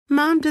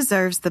Mom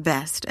deserves the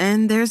best,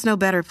 and there's no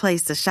better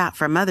place to shop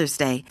for Mother's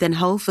Day than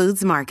Whole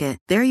Foods Market.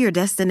 They're your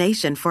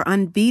destination for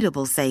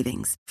unbeatable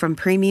savings, from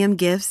premium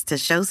gifts to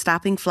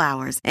show-stopping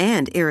flowers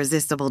and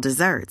irresistible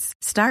desserts.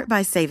 Start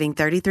by saving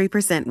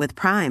 33% with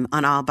Prime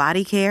on all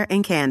body care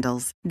and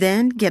candles.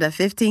 Then get a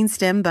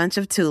 15-stem bunch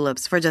of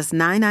tulips for just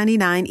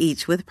 $9.99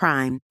 each with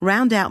Prime.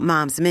 Round out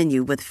Mom's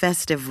menu with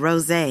festive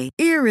rosé,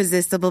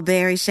 irresistible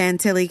berry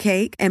chantilly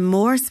cake, and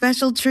more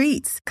special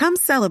treats. Come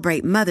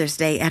celebrate Mother's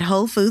Day at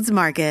Whole Foods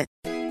Market.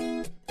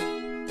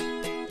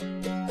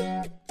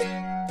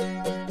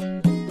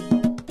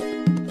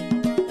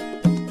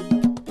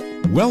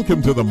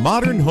 Welcome to the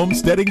Modern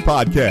Homesteading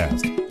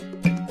Podcast.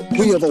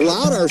 We have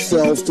allowed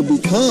ourselves to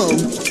become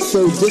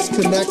so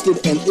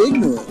disconnected and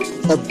ignorant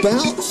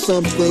about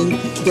something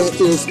that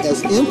is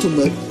as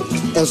intimate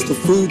as the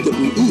food that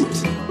we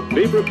eat.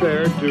 Be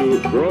prepared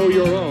to grow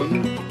your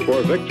own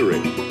for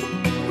victory.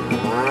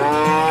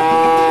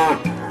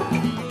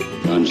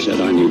 God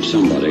said, I need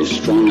somebody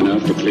strong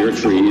enough to clear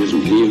trees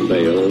and heave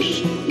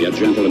bales, yet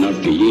gentle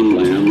enough to yean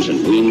lambs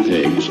and wean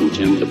pigs and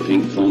tend the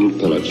pink-combed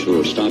pullets who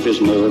will stop his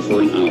mower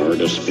for an hour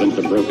to splint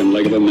the broken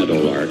leg of a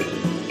meadowlark.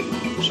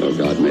 So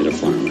God made a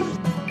farmer.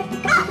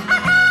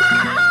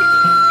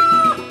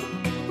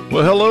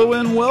 Well, hello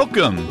and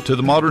welcome to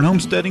the Modern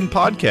Homesteading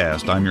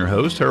Podcast. I'm your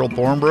host, Harold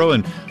Thornborough,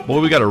 and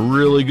boy, we got a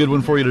really good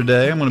one for you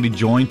today. I'm going to be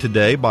joined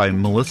today by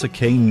Melissa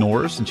K.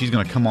 Norris, and she's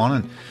going to come on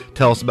and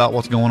tell us about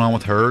what's going on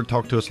with her,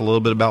 talk to us a little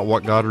bit about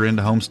what got her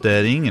into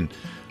homesteading, and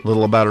a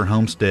little about her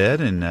homestead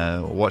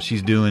and what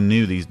she's doing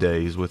new these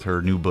days with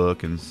her new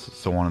book and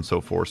so on and so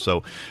forth.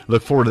 So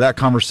look forward to that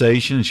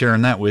conversation and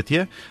sharing that with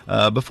you.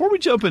 Before we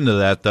jump into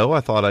that, though,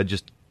 I thought I'd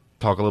just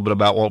talk a little bit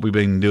about what we've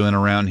been doing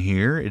around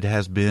here. It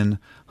has been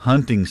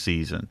hunting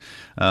season.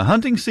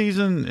 Hunting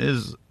season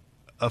is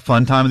a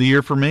fun time of the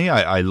year for me.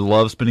 I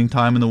love spending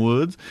time in the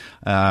woods.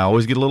 I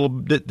always get a little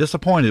bit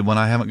disappointed when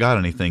I haven't got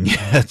anything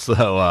yet.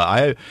 So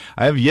I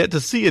have yet to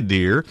see a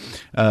deer.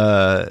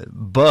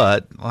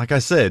 But like I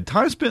said,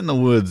 time spent in the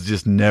woods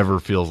just never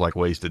feels like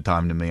wasted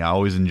time to me. I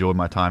always enjoy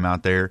my time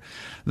out there.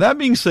 That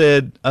being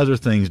said, other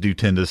things do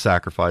tend to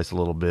sacrifice a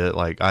little bit.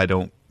 Like I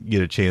don't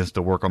get a chance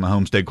to work on the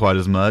homestead quite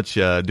as much,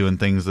 doing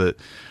things that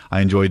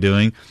I enjoy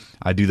doing.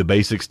 I do the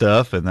basic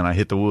stuff and then I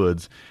hit the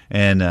woods.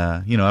 And,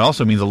 it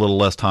also means a little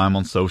less time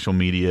on social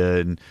media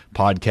and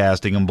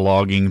podcasting and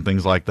blogging,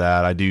 things like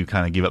that. I do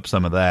kind of give up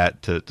some of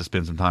that to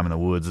spend some time in the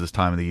woods this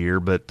time of the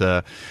year. But,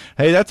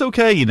 hey, that's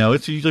okay.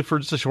 It's usually for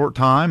just a short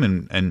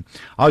time and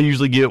I'll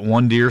usually get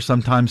one deer,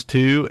 sometimes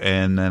two,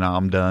 and then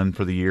I'm done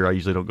for the year. I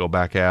usually don't go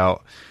back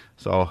out.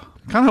 So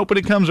I'm kind of hoping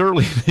it comes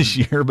early this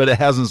year, but it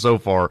hasn't so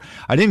far.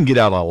 I didn't get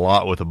out a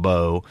lot with a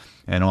bow,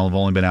 and I've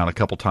only been out a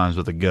couple times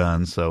with a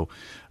gun. So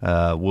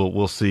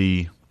we'll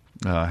see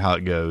how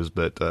it goes.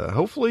 But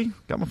hopefully,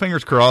 got my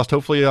fingers crossed.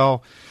 Hopefully,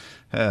 I'll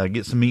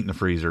get some meat in the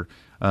freezer.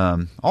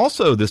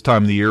 Also, this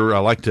time of the year, I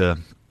like to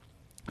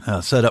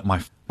set up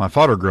my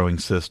fodder growing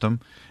system.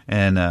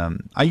 And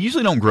I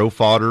usually don't grow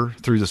fodder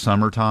through the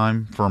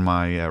summertime for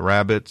my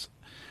rabbits.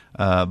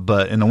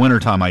 But in the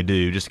wintertime I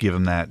do, just to give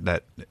them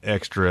that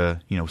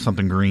extra,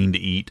 something green to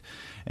eat.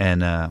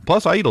 And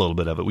plus I eat a little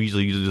bit of it. We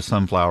usually use just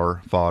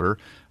sunflower fodder,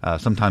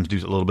 sometimes do a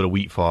little bit of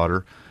wheat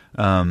fodder.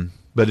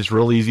 But it's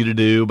real easy to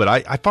do. But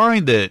I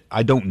find that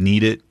I don't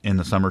need it in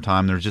the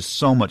summertime. There's just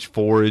so much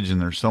forage and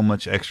there's so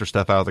much extra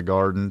stuff out of the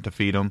garden to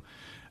feed them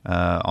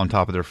on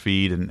top of their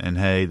feed and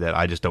hay that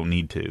I just don't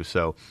need to.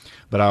 So,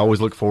 but I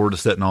always look forward to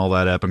setting all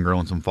that up and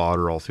growing some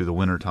fodder all through the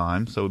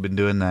wintertime. So we've been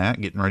doing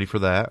that, getting ready for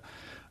that.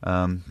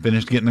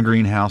 Finished getting the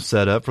greenhouse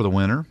set up for the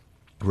winter,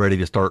 ready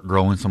to start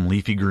growing some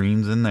leafy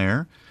greens in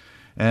there.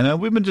 And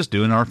we've been just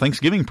doing our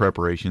Thanksgiving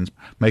preparations,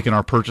 making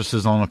our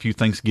purchases on a few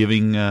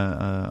Thanksgiving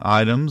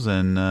items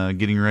and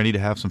getting ready to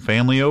have some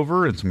family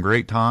over and some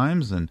great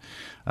times. And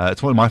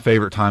it's one of my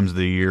favorite times of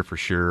the year for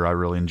sure. I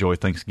really enjoy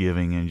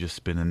Thanksgiving and just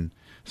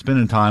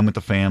spending time with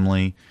the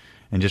family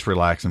and just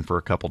relaxing for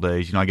a couple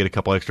days. I get a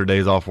couple extra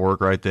days off work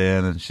right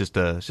then, and it's just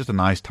a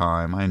nice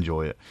time. I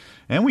enjoy it.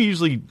 And we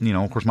usually,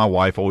 of course, my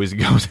wife always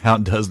goes out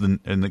and does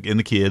and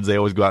the kids, they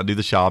always go out and do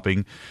the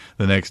shopping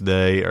the next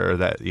day or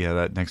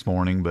that next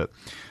morning. But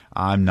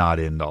I'm not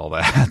into all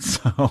that.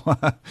 So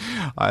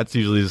it's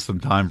usually just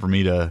some time for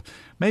me to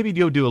maybe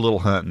go do a little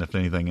hunting, if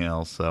anything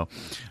else. So,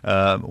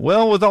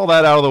 well, with all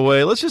that out of the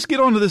way, let's just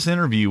get on to this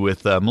interview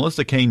with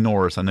Melissa K.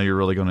 Norris. I know you're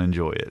really going to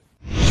enjoy it.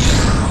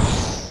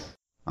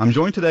 I'm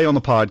joined today on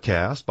the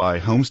podcast by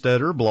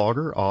homesteader,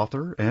 blogger,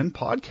 author, and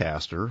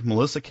podcaster,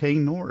 Melissa K.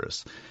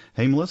 Norris.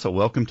 Hey, Melissa,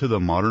 welcome to the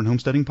Modern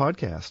Homesteading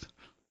Podcast.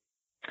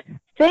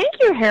 Thank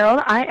you,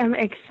 Harold. I am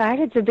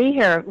excited to be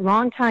here.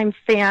 Longtime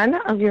fan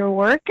of your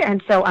work,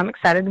 and so I'm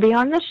excited to be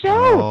on the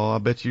show. Oh, I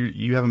bet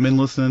you haven't been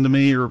listening to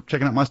me or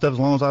checking out my stuff as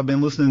long as I've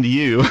been listening to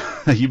you.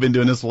 You've been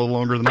doing this a little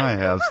longer than I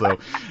have. So,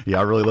 yeah,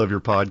 I really love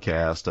your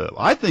podcast.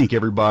 I think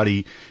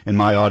everybody in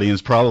my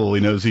audience probably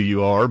knows who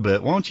you are,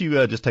 but why don't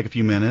you just take a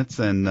few minutes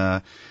and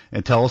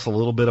tell us a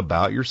little bit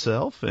about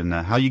yourself and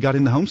how you got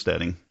into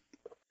homesteading?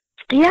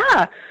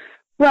 Yeah.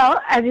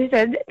 Well, as you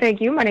said, thank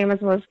you. My name is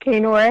Melissa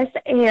K. Norris,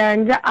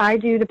 and I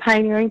do the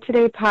Pioneering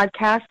Today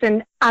podcast,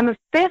 and I'm a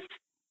fifth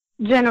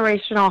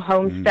generational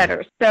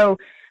homesteader. So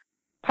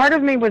part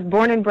of me was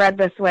born and bred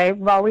this way.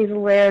 We've always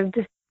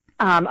lived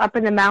up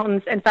in the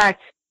mountains. In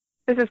fact,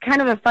 this is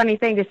kind of a funny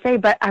thing to say,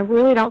 but I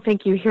really don't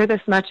think you hear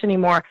this much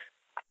anymore.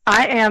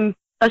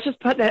 Let's just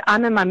put that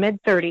I'm in my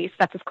mid-30s.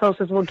 That's as close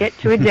as we'll get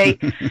to a date.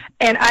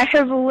 And I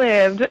have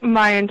lived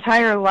my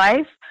entire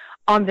life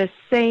on the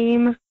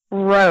same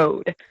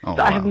road. Oh,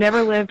 so wow. I have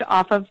never lived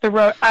off of the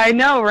road. I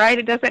know, right?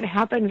 It doesn't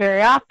happen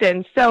very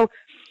often. So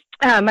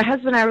my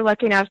husband and I were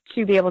lucky enough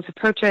to be able to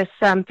purchase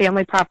some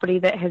family property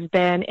that has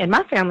been in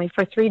my family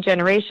for 3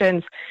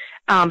 generations,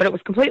 but it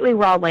was completely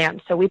raw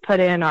land. So we put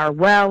in our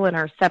well and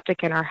our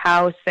septic in our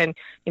house and,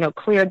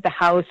 cleared the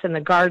house and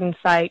the garden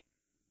site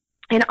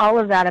and all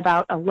of that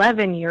about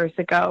 11 years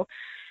ago.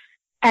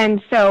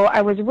 And so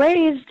I was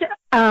raised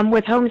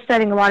with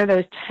homesteading, a lot of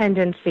those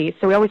tendencies.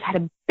 So we always had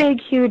a big,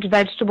 huge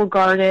vegetable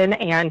garden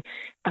and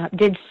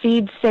did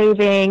seed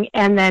saving.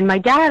 And then my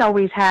dad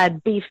always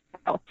had beef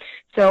cattle.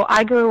 So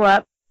I grew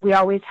up, we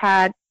always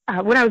had,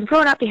 when I was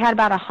growing up, he had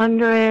about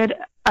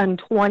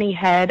 120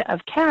 head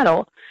of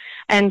cattle.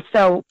 And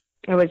so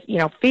it was,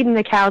 feeding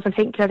the cows and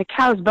taking care of the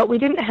cows. But we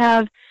didn't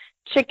have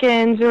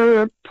chickens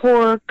or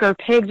pork or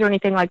pigs or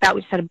anything like that.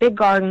 We just had a big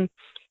garden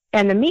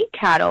and the meat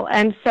cattle.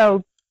 And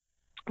so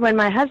when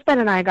my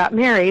husband and I got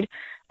married,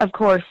 of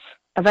course,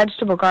 a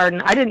vegetable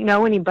garden, I didn't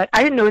know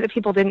that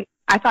people didn't.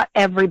 I thought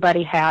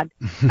everybody had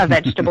a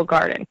vegetable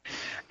garden.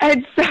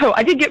 And so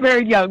I did get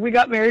married young. We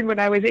got married when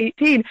I was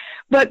 18.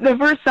 But the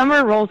first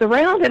summer rolls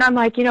around, and I'm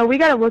like, we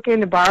got to look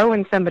into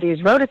borrowing somebody's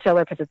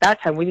rototiller, because at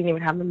that time we didn't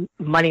even have the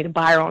money to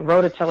buy our own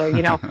rototiller,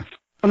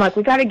 I'm like,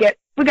 we got to get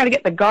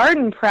the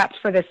garden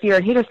prepped for this year.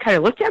 And he just kind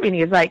of looked at me and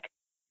he was like,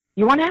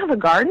 "You want to have a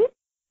garden?"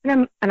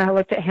 And I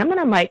looked at him and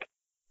I'm like,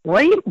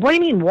 What do you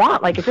mean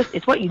want? Like,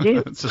 it's what you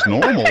do. It's just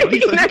normal. What are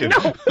you thinking?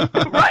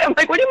 Right. I'm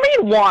like, what do you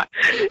mean want?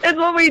 It's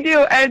what we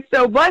do. And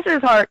so bless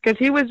his heart, because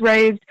he was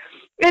raised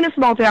in a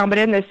small town, but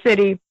in the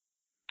city.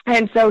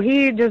 And so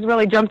he just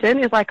really jumped in.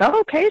 He's like, oh,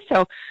 okay.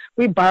 So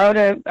we borrowed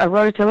a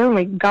rototiller and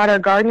we got our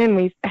garden and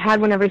we've had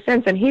one ever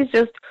since. And he's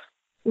just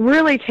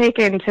really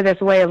taken to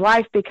this way of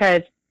life,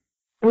 because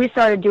we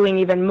started doing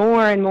even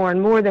more and more and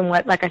more than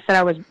what, like I said,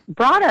 I was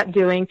brought up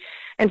doing.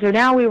 And so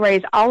now we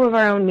raise all of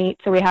our own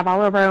meat. So we have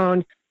all of our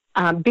own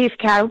beef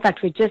cattle. In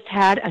fact, we just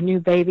had a new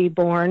baby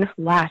born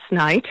last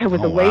night. It was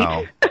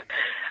wow.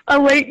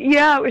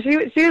 Yeah,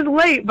 she was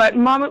late, but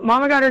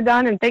mama got her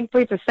done, and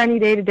thankfully it's a sunny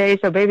day today,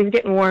 so baby's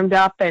getting warmed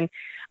up. And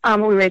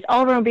we raise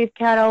all of our own beef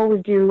cattle. We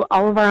do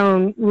all of our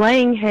own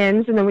laying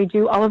hens, and then we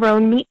do all of our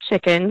own meat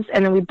chickens,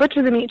 and then we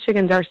butcher the meat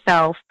chickens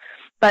ourselves.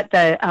 But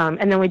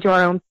and then we do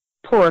our own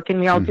pork, and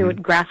we all do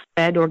it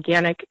grass-fed,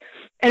 organic,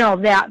 and all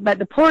that. But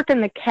the pork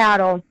and the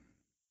cattle,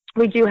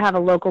 we do have a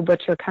local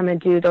butcher come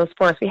and do those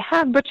for us. We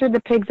have butchered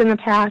the pigs in the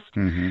past,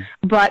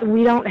 but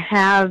we don't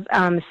have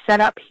set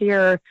up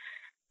here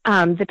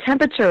the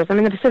temperatures. I'm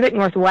in the Pacific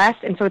Northwest,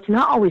 and so it's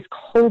not always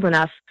cold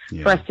enough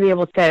for us to be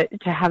able to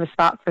have a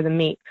spot for the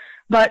meat.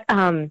 But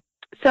so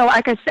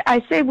like I say, I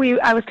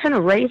was kind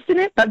of raised in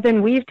it, but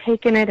then we've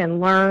taken it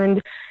and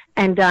learned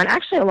and done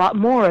actually a lot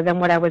more than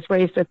what I was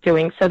raised with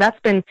doing. So that's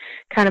been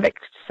kind of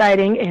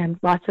exciting and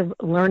lots of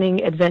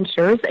learning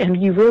adventures.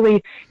 And you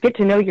really get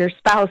to know your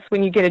spouse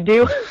when you get to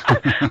do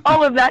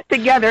all of that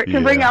together. It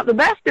can bring out the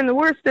best and the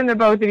worst in the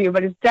both of you,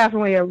 but it's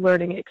definitely a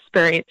learning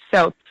experience.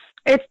 So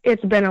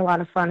it's been a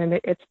lot of fun, and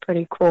it's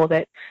pretty cool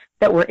that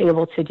we're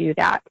able to do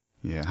that.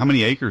 Yeah. How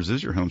many acres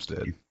is your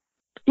homestead?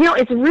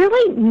 It's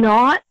really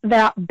not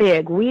that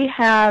big. We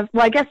have,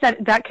 well, I guess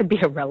that could be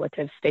a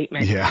relative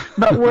statement. Yeah.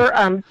 But we're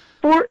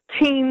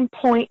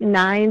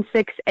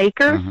 14.96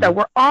 acres, so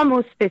we're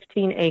almost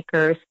 15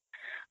 acres.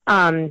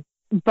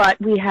 But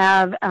we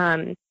have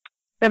a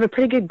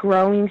pretty good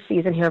growing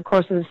season here. Of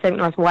course, in the Pacific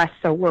Northwest,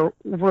 so we're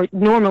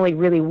normally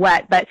really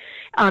wet. But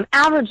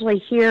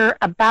averagely here,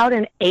 about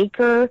an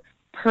acre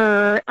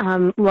per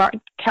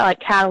like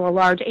cattle, a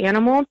large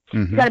animal.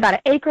 You've got about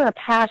an acre of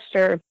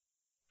pasture.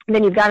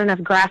 Then you've got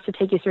enough grass to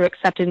take you through,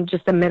 except in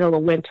just the middle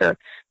of winter,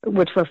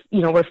 which we're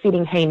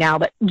feeding hay now.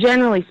 But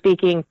generally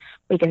speaking,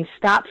 we can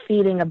stop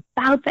feeding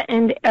about the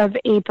end of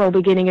April,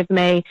 beginning of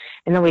May,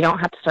 and then we don't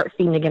have to start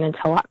feeding again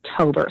until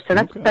October. So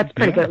that's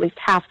pretty good, at least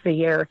half the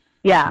year.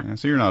 Yeah.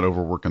 So you're not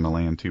overworking the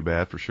land too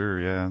bad, for sure.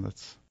 Yeah,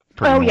 that's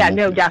pretty normal. Yeah,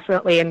 no,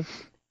 definitely. And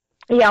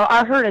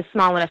our herd is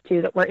small enough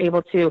too that we're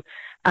able to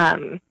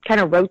kind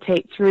of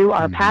rotate through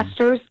our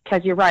pastures,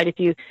 because you're right, if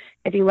you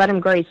let them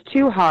graze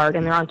too hard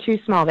and they're on too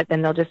small,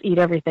 then they'll just eat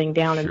everything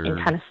down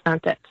and kind of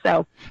stunt it.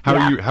 So how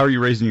are you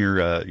raising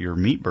your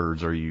meat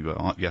birds? Are you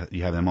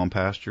you have them on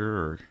pasture,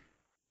 or?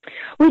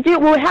 We do.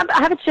 Well, I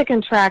have a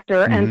chicken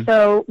tractor, and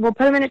so we'll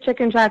put them in a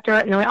chicken tractor,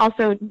 and then we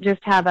also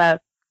just have a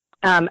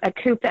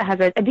coop that has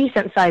a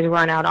decent size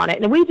run out on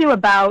it. And we do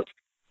about,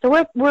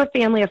 so we're a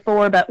family of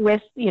 4, but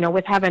with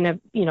having a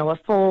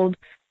full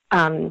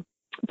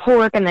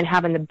pork and then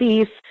having the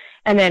beef.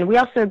 And then we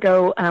also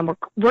go,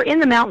 we're in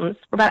the mountains.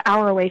 We're about an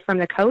hour away from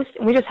the coast,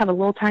 and we just have a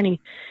little tiny,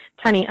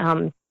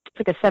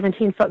 it's like a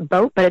 17-foot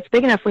boat, but it's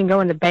big enough we can go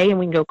in the bay and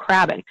we can go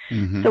crabbing.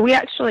 Mm-hmm. So we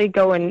actually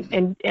go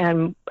and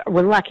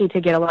we're lucky to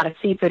get a lot of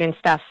seafood and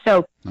stuff.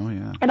 So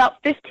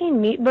about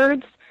 15 meat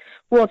birds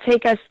will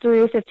take us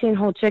through, 15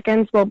 whole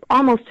chickens will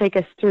almost take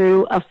us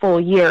through a full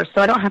year.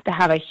 So I don't have to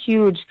have a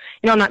huge,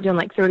 I'm not doing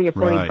like 30 or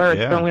 40 birds,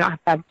 but we don't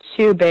have to have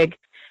too big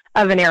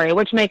of an area,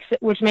 which makes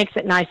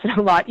it nice and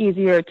a lot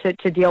easier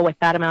to deal with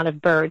that amount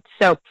of birds.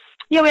 So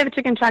yeah, we have a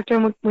chicken tractor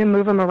and we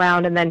move them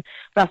around, and then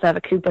we also have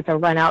a coop with a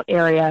run out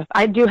area.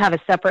 I do have a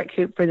separate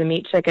coop for the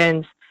meat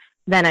chickens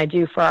than I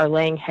do for our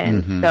laying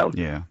hens. Mm-hmm.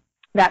 So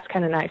that's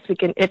kind of nice.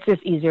 It's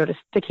just easier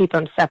to keep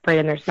them separate,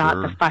 and there's not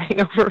the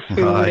fighting over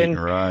food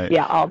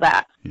all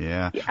that.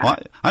 Yeah. Well,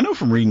 I know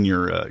from reading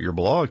your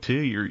blog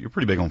too, you're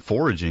pretty big on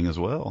foraging as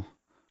well.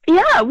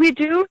 Yeah, we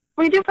do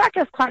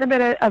practice quite a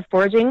bit of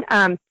foraging.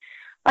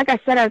 Like I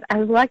said, I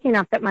was lucky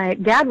enough that my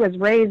dad was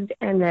raised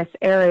in this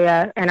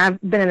area, and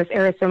I've been in this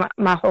area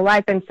my whole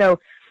life. And so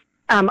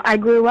I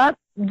grew up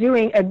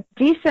doing a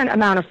decent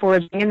amount of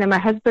foraging, and then my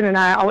husband and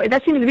I,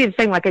 that seems to be the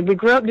thing. Like we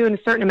grew up doing a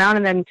certain amount,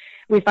 and then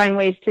we find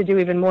ways to do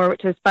even more,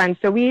 which is fun.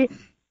 So we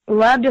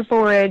love to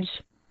forage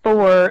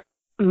for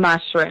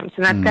mushrooms,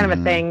 and that's kind of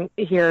a thing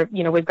here.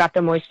 We've got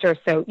the moisture,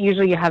 so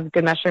usually you have a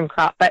good mushroom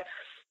crop. But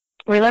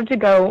we love to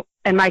go,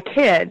 and my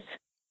kids,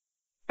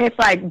 it's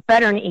like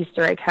better than an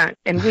Easter egg hunt,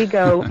 and we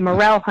go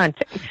morel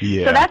hunting.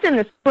 Yeah. So that's in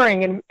the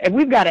spring, and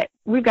we've got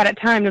it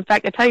timed. In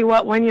fact, I tell you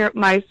what, one year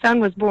my son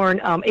was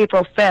born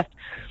April 5th,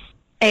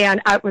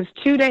 and it was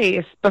 2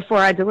 days before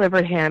I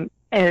delivered him,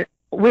 and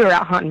we were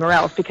out hunting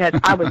morels because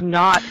I was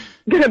not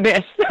gonna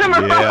miss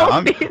morels.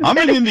 Yeah, I'm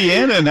in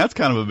Indiana, and that's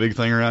kind of a big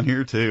thing around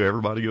here too.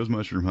 Everybody goes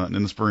mushroom hunting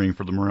in the spring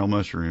for the morel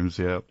mushrooms.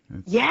 Yeah.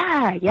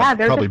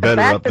 They're probably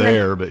better up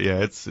there, but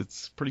yeah,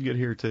 it's pretty good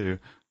here too.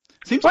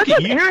 Seems like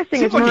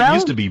it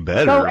used to be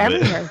better.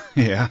 But,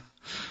 yeah.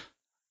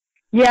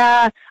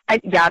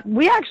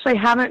 We actually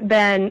haven't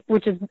been,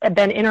 which has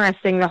been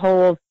interesting, the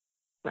whole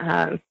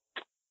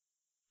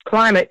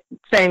climate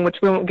thing, which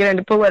we won't get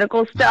into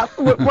political stuff.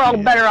 We're all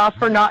better off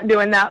for not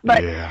doing that.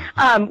 But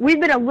we've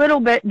been a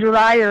little bit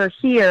drier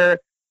here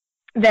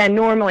than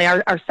normally.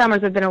 Our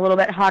summers have been a little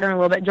bit hotter and a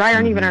little bit drier,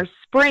 and even our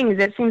springs,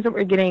 it seems that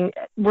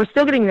we're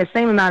still getting the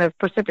same amount of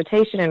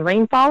precipitation and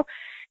rainfall.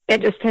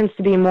 It just tends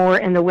to be more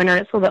in the winter.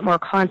 It's a little bit more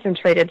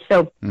concentrated.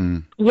 So,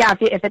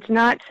 if it's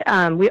not,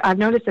 I've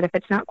noticed that if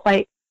it's not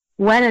quite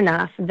wet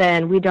enough,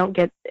 then we don't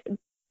get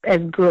as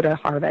good a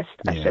harvest,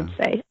 I should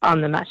say,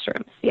 on the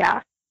mushrooms.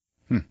 Yeah.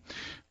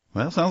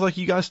 Well, it sounds like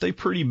you guys stay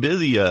pretty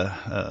busy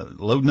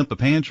loading up the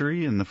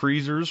pantry and the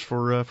freezers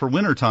for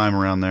winter time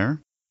around there.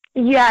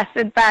 Yes.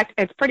 In fact,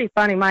 it's pretty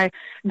funny. My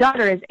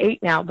daughter is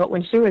 8 now, but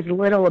when she was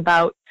little,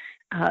 about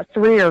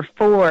 3 or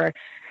 4,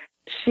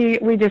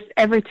 we just,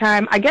 every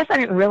time, I guess I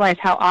didn't realize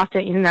how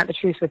often, isn't that the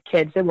truth with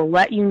kids? It will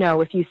let you know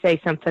if you say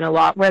something a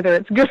lot, whether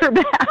it's good or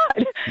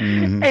bad.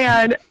 Mm-hmm.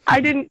 And I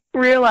didn't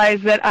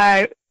realize that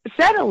I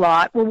said a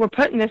lot, well, we're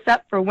putting this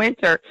up for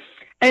winter,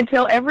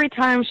 until every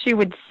time she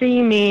would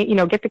see me,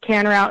 get the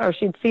canner out, or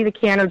she'd see the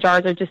canner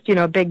jars, or just,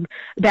 a big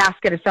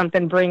basket of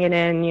something bringing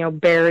in,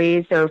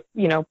 berries or,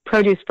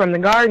 produce from the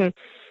garden.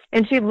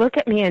 And she'd look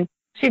at me and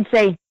she'd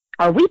say,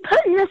 "Are we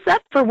putting this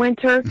up for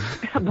winter?"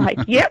 I'm like,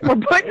 "Yep, we're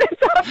putting this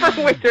up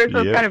for winter." So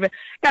it's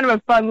kind of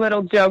a fun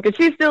little joke. And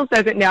she still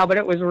says it now, but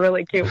it was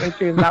really cute when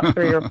she was about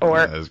 3 or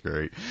 4. That's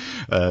great.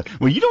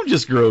 Well, you don't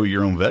just grow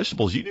your own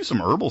vegetables. You do some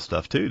herbal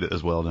stuff too,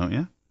 as well, don't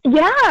you?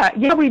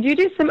 Yeah, we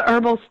do some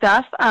herbal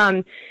stuff.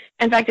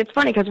 In fact, it's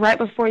funny because right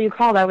before you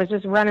called, I was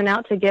just running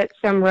out to get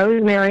some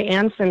rosemary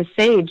and some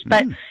sage.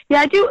 But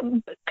I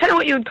do kind of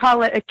what you would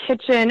call it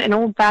an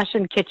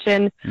old-fashioned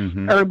kitchen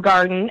herb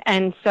garden.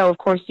 And so, of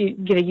course, you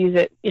get to use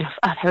it.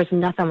 There's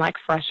nothing like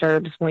fresh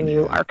herbs when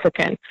you are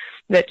cooking.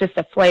 That's just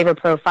a flavor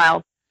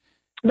profile.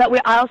 But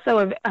I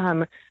also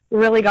have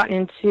really gotten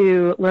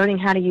into learning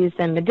how to use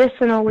them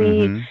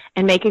medicinally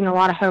and making a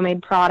lot of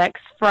homemade products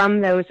from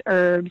those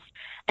herbs.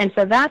 And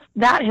so that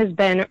has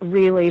been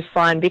really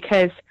fun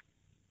because,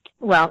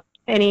 well,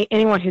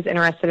 anyone who's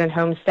interested in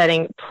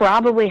homesteading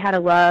probably had a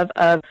love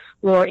of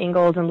Laura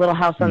Ingalls and Little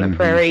House on the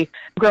Prairie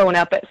growing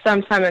up at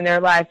some time in their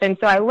life. And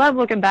so I love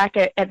looking back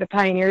at the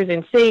pioneers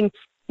and seeing,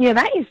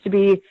 that used to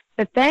be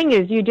the thing,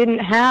 is you didn't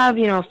have,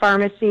 a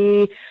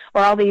pharmacy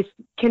or all these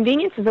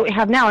conveniences that we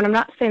have now. And I'm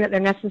not saying that they're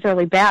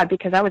necessarily bad,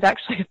 because I was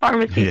actually a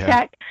pharmacy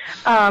tech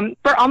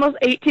for almost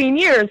 18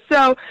 years.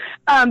 So,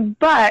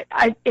 but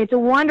it's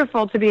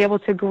wonderful to be able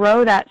to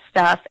grow that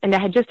stuff and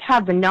to just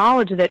have the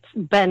knowledge that's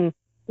been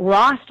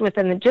lost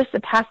within just the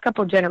past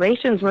couple of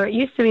generations, where it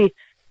used to be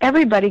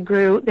everybody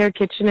grew their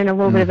kitchen in a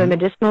little bit of a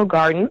medicinal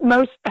garden,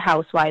 most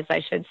housewives,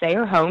 I should say,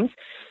 or homes.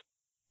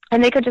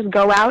 And they could just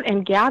go out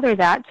and gather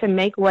that to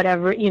make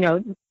whatever,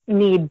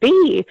 need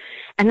be.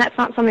 And that's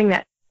not something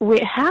that we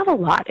have a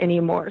lot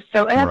anymore.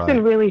 So that's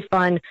been really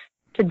fun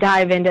to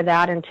dive into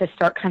that and to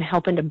start kind of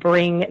helping to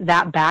bring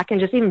that back, and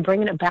just even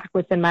bringing it back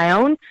within my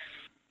own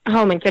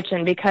home and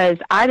kitchen, because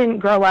I didn't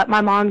grow up.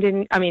 My mom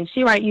didn't. I mean,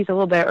 she might use a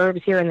little bit of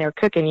herbs here and there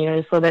cooking,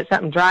 just a little bit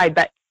something dried,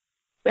 but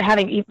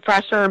having eat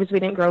fresh herbs, we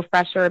didn't grow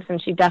fresh herbs,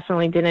 and she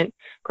definitely didn't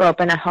grow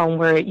up in a home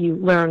where you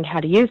learned how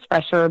to use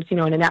fresh herbs, in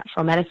a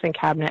natural medicine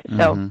cabinet.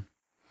 So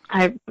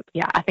I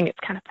think it's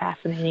kind of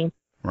fascinating.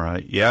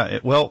 Right. Yeah.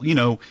 Well,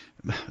 a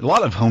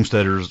lot of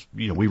homesteaders,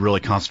 we really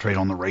concentrate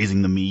on the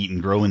raising the meat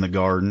and growing the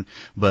garden.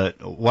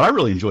 But what I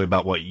really enjoy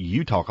about what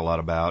you talk a lot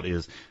about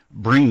is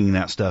bringing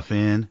that stuff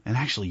in and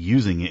actually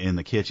using it in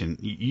the kitchen.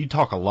 You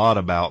talk a lot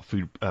about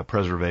food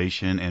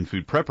preservation and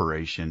food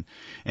preparation.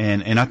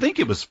 And I think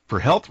it was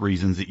for health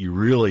reasons that you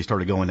really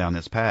started going down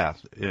this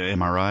path.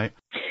 Am I right?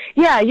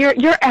 Yeah,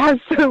 you're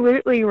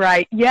absolutely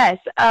right. Yes.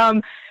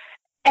 And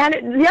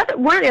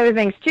one of the other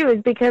things too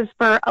is because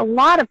for a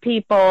lot of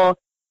people,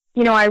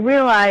 I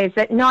realize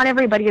that not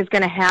everybody is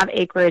going to have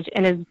acreage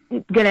and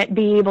is going to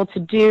be able to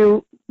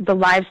do the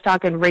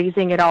livestock and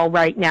raising it all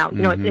right now.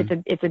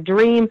 It's a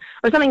dream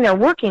or something they're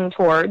working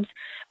towards,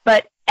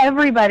 but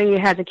everybody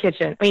has a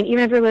kitchen. I mean,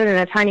 even if you're living in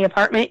a tiny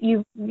apartment,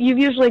 you've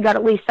usually got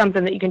at least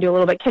something that you can do a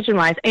little bit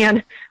kitchen-wise.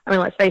 And I mean,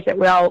 let's face it,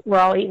 we're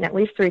all eating at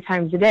least 3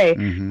 times a day.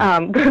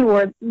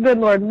 Good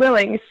Lord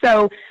willing.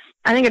 So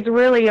I think it's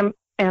really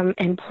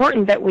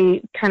important that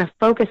we kind of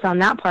focus on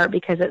that part,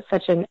 because it's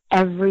such an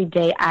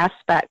everyday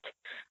aspect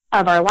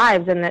of our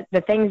lives, and that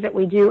the things that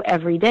we do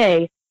every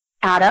day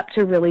add up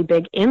to really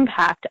big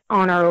impact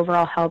on our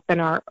overall health and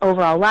our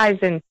overall lives.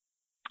 And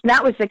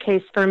that was the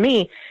case for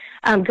me.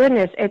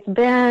 Goodness, it's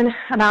been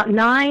about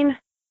nine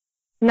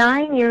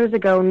years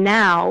ago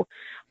now,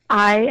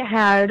 I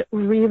had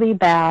really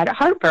bad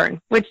heartburn,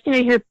 which,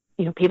 you hear,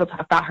 people talk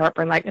about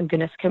heartburn like, oh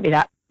goodness, it can be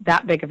that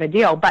big of a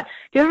deal. But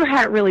if you ever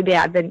had it really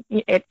bad, then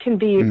it can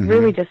be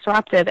really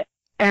disruptive.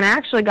 And I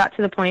actually got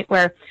to the point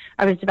where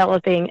I was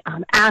developing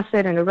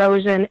acid and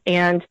erosion,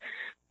 and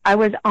I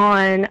was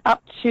on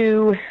up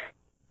to,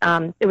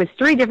 it was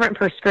 3 different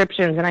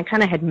prescriptions, and I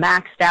kind of had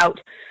maxed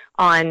out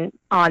on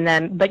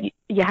them, but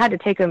you had to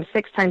take them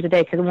 6 times a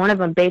day, because one of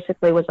them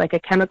basically was like a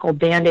chemical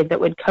Band-Aid that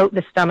would coat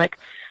the stomach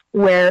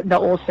where the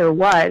ulcer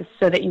was,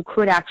 so that you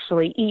could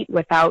actually eat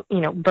without,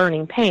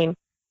 burning pain.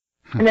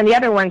 And then the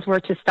other ones were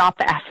to stop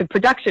the acid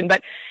production.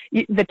 But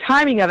the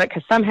timing of it,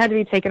 because some had to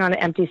be taken on an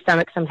empty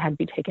stomach, some had to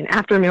be taken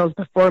after meals,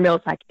 before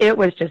meals, like it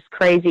was just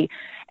crazy.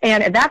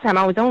 And at that time,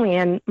 I was only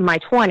in my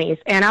 20s,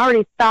 and I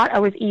already thought I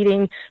was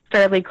eating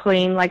fairly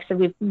clean. Like I said,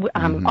 we've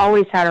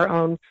always had our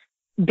own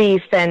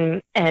beef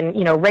and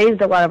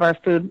raised a lot of our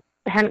food.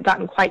 Hadn't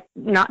gotten quite,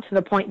 not to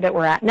the point that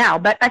we're at now,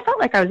 but I felt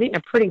like I was eating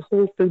a pretty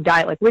whole food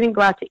diet. Like, we didn't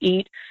go out to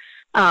eat.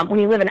 When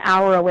you live an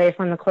hour away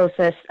from the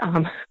closest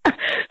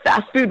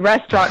fast food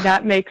restaurant,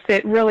 that makes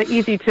it really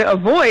easy to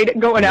avoid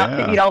going out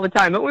to eat all the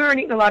time. But we weren't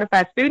eating a lot of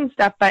fast food and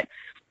stuff. But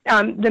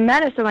the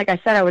medicine, like I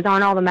said, I was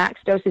on all the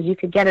max doses you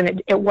could get,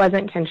 and it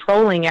wasn't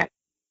controlling it.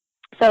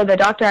 So the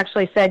doctor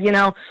actually said,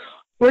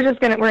 we're going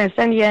to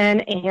send you in,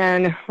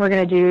 and we're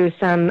going to do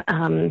some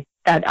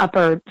an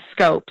upper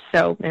scope.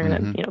 So they're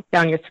going to,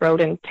 down your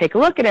throat and take a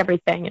look at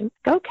everything. And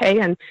okay.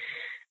 And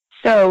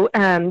so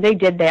they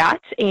did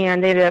that,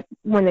 and they ended up,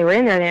 when they were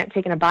in there, they had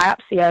taken a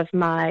biopsy of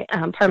my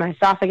part of my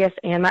esophagus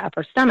and my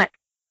upper stomach.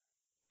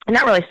 And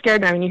that really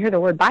scared me. I mean, you hear the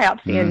word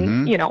biopsy,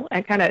 and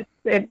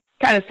it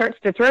kind of starts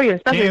to throw you,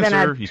 especially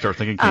cancer. You start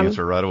thinking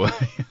cancer right away.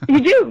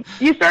 You do.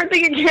 You start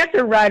thinking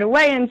cancer right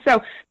away. And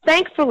so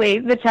thankfully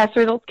the test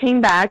results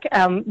came back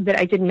that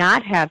I did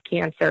not have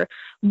cancer.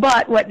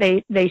 But what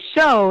they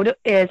showed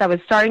is I was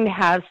starting to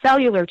have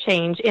cellular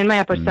change in my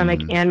upper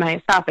stomach and my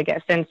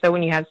esophagus. And so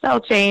when you have cell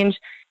change,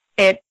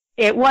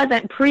 it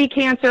wasn't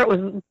pre-cancer, it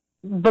was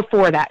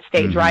before that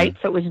stage, right?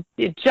 So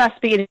it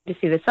just beginning to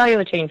see the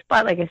cellular change.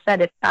 But like I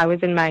said, I was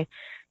in my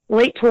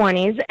late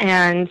 20s,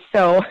 and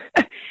so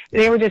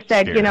they were just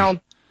said, it was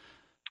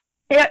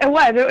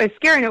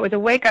scary, and it was a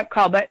wake-up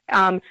call. But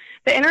the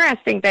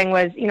interesting thing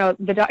was,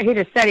 the doctor, he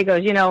just said, he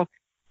goes,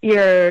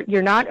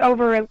 you're not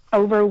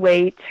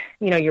overweight,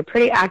 you're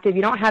pretty active,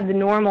 you don't have the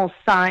normal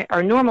sign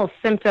or normal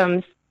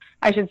symptoms,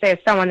 I should say, of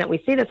someone that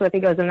we see this with.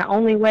 He goes, and the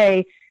only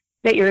way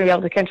that you're going to be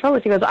able to control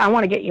this, he goes, I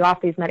want to get you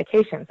off these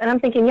medications. And I'm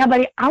thinking, yeah,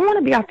 buddy, I want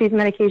to be off these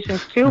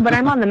medications too, but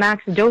I'm on the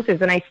max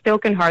doses and I still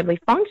can hardly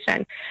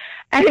function.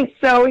 And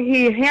so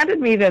he handed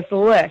me this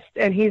list,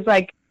 and he's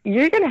like,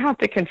 you're going to have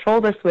to control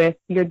this with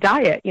your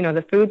diet,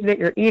 the foods that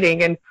you're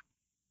eating. And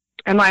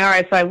I'm like, all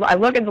right. So I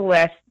look at the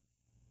list,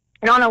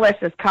 and on the list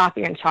is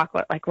coffee and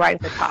chocolate, like right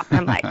at the top.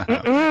 I'm like,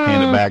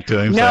 hand it back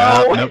to him.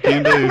 No, no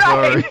can do,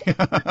 sorry.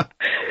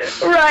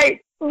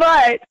 Right.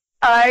 But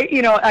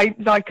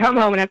I come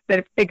home and I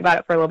have to think about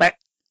it for a little bit.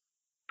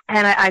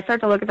 And I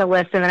start to look at the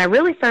list, and then I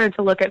really started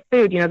to look at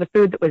food, the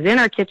food that was in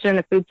our kitchen,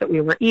 the foods that we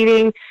were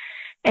eating.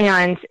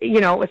 And,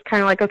 it was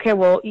kind of like, okay,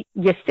 well,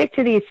 you stick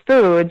to these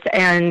foods.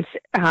 And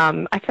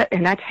I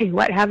tell you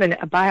what, having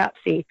a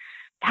biopsy,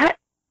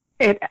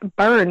 it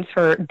burns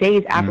for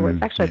days afterwards.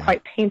 It's actually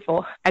quite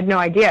painful. I had no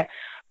idea.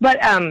 But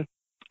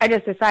I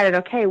just decided,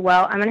 okay,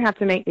 well, I'm going to have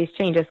to make these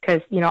changes,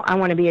 because, I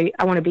want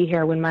to be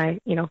here when my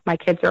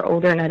kids are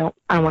older, and I don't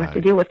want to have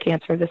to deal with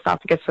cancer of the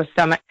esophagus or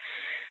stomach.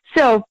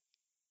 So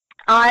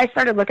I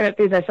started looking at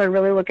foods. I started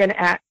really looking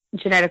at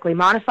genetically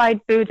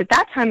modified foods. At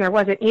that time, there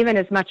wasn't even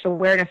as much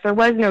awareness. There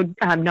was no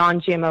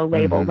non-GMO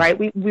label, right?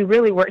 We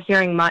really weren't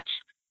hearing much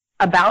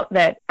about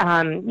that,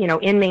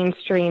 in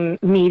mainstream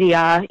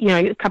media,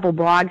 a couple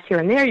blogs here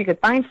and there, you could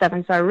find stuff.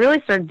 And so I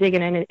really started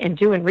digging in and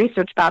doing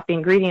research about the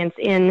ingredients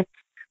in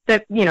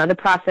the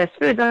processed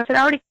foods. And I said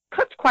I already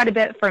cooked quite a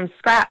bit from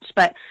scratch,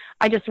 but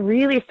I just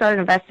really started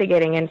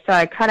investigating. And so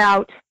I cut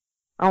out,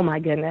 oh my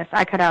goodness,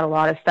 I cut out a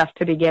lot of stuff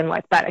to begin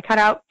with, but I cut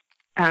out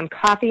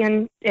coffee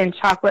and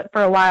chocolate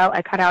for a while.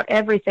 I cut out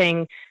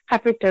everything, high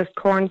fructose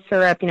corn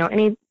syrup,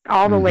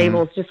 all the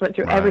labels, just went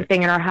through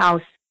everything in our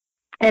house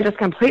and just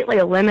completely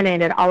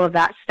eliminated all of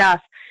that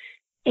stuff.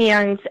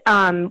 And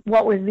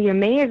what was the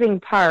amazing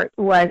part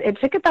was it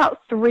took about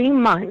 3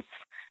 months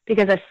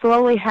because I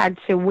slowly had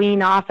to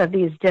wean off of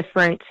these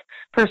different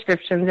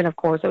prescriptions. And of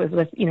course it was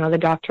with, the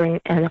doctor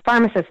and the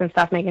pharmacist and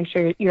stuff, making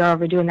sure you're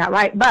overdoing that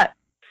right. But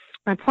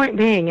my point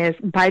being is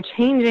by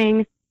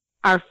changing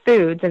our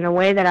foods and the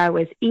way that I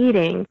was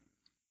eating,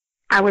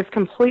 I was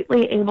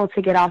completely able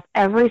to get off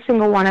every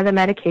single one of the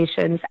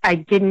medications. I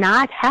did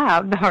not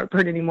have the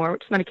heartburn anymore,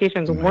 which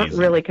medications weren't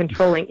really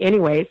controlling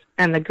anyways,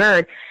 and the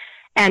GERD.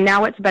 And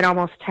now it's been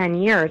almost 10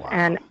 years,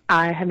 and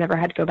I have never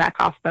had to go back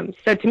off them.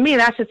 So to me,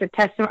 that's just a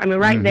testament. I mean,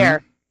 right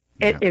there,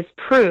 it is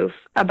proof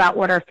about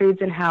what our foods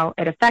and how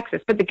it affects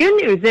us. But the good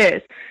news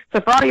is,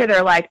 so for all of you that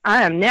are like,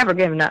 I am never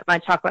giving up my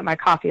chocolate, my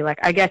coffee, like,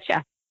 I get you.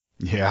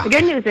 Yeah. The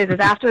good news is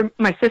after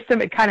my system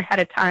had kind of had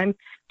a time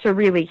to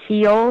really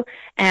heal,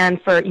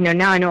 and for,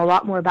 now I know a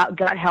lot more about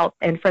gut health,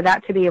 and for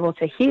that to be able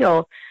to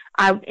heal,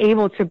 I'm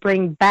able to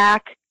bring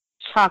back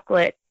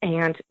chocolate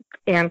and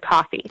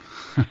coffee.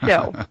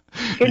 So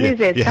good news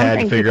is some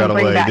things you can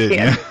bring back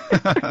in.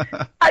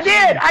 I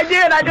did.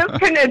 I just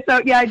couldn't.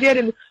 So yeah, I did.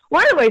 And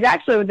one of the ways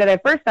actually that I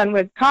first done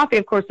was coffee.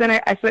 Of course, then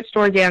I switched to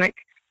organic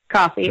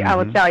coffee, I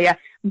will tell you.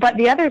 But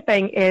the other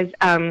thing is,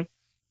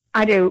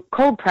 I do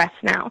cold press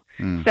now.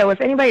 So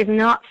if anybody's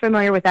not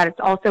familiar with that, it's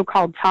also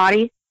called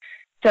toddy.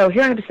 So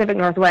here in the Pacific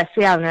Northwest,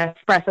 we have an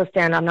espresso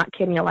stand, I'm not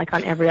kidding you, like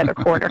on every other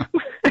corner.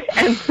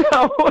 And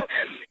so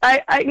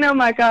I know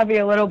my coffee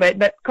a little bit,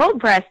 but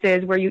cold pressed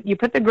is where you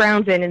put the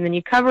grounds in and then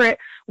you cover it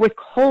with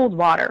cold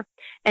water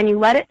and you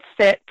let it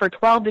sit for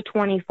 12 to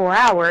 24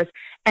 hours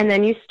and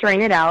then you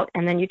strain it out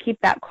and then you keep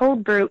that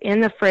cold brew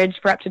in the fridge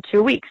for up to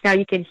 2 weeks. Now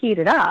you can heat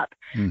it up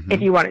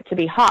if you want it to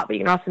be hot, but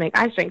you can also make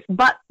ice drinks.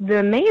 But the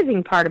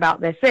amazing part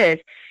about this is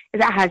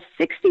it has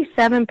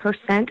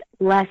 67%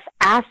 less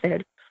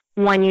acid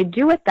when you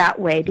do it that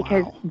way,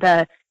 because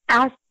the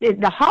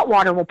hot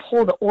water will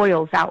pull the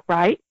oils out,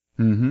 right?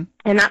 And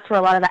that's where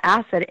a lot of the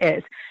acid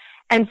is.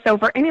 And so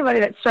for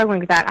anybody that's struggling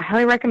with that, I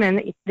highly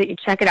recommend that you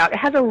check it out. It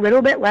has a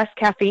little bit less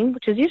caffeine,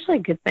 which is usually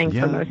a good thing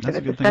for most of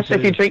us, especially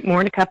if you drink more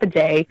than a cup a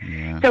day.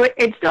 So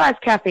it still has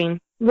caffeine,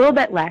 a little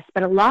bit less,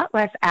 but a lot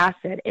less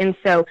acid. And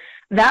so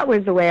that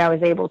was the way I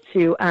was able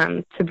to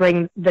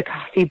bring the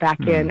coffee back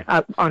in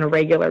on a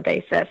regular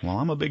basis. Well,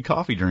 I'm a big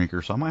coffee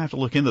drinker, so I might have to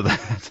look into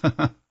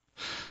that.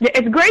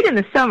 It's great in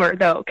the summer,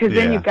 though, because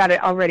then you've got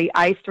it already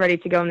iced, ready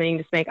to go, and then you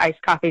can just make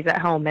iced coffees at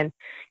home.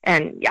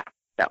 And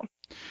so.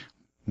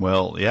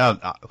 Well,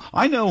 yeah,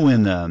 I know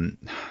when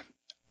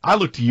I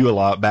looked to you a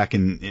lot back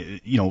in,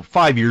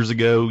 5 years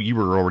ago, you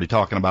were already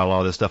talking about a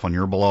lot of this stuff on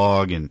your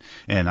blog, and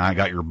I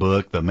got your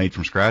book, The Made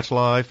from Scratch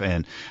Life,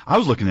 and I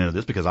was looking into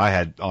this because I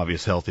had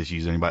obvious health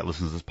issues. Anybody that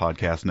listens to this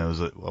podcast knows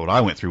that what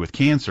I went through with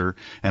cancer,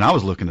 and I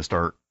was looking to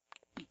start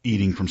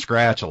eating from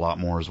scratch a lot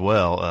more as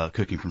well,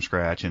 cooking from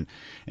scratch. And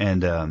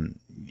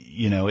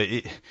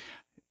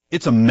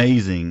it's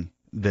amazing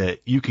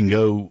that you can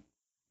go,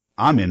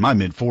 I'm in my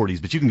mid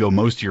 40s, but you can go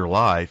most of your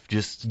life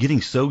just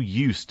getting so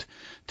used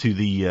to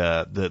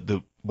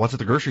the what's at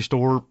the grocery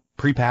store,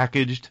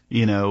 prepackaged,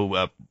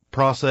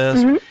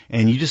 processed,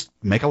 and you just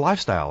make a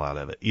lifestyle out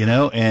of it,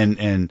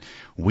 and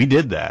we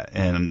did that.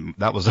 And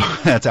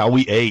that's how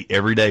we ate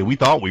every day. We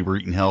thought we were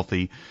eating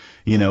healthy,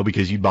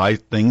 because you buy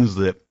things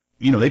that,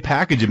 they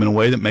package them in a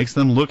way that makes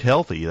them look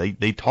healthy.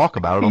 They talk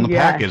about it on the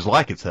package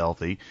like it's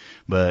healthy,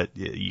 but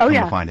you come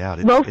to find out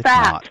it's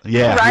not.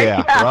 Yeah,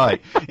 right?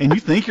 Right. And you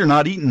think you're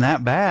not eating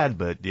that bad,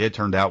 but it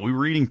turned out we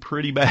were eating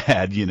pretty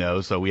bad,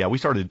 So we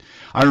started.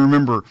 I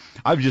remember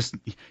I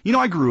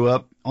grew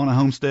up on a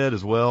homestead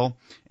as well,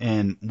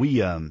 and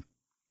we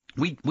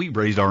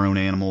raised our own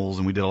animals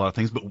and we did a lot of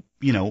things, but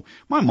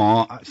my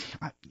mom,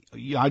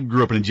 I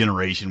grew up in a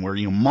generation where,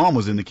 mom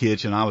was in the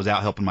kitchen. I was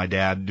out helping my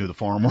dad do the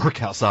farm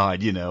work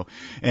outside,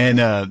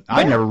 and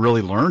I never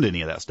really learned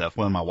any of that stuff.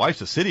 Well, my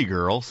wife's a city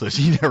girl, so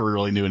she never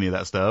really knew any of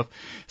that stuff.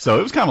 So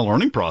it was kind of a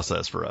learning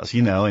process for us,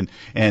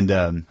 and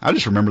I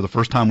just remember the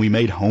first time we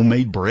made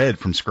homemade bread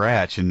from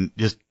scratch, and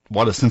just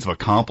what a sense of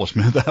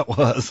accomplishment that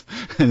was.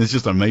 And it's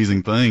just an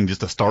amazing thing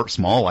just to start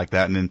small like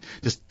that and then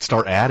just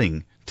start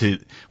adding to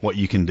what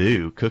you can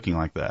do cooking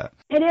like that.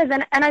 It is.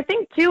 And I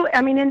think too,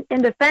 I mean,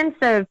 in defense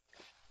of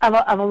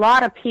a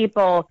lot of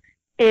people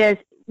is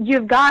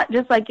you've got,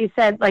 just like you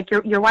said, like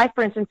your wife,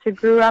 for instance, who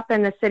grew up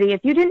in the city. If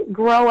you didn't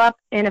grow up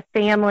in a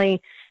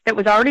family that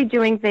was already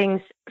doing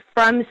things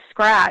from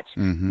scratch,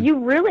 you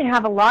really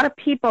have a lot of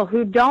people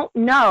who don't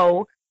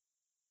know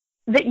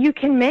that you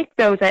can make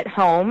those at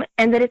home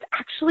and that it's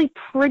actually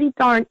pretty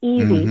darn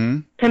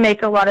easy to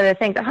make a lot of the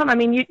things at home. I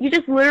mean, you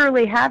just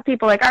literally have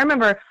people, like, I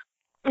remember,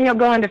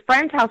 going to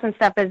friends' house and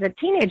stuff as a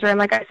teenager. And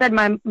like I said,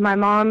 my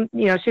mom,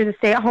 she was a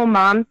stay-at-home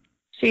mom.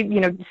 She,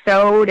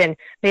 sewed and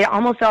made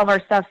almost all of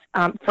our stuff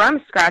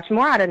from scratch,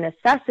 more out of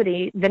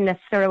necessity than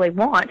necessarily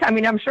want. I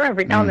mean, I'm sure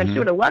every now and then she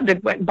would have loved to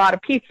went and bought a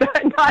pizza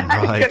and not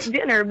had to cook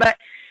dinner. But,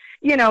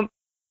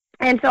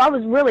 and so I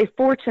was really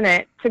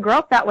fortunate to grow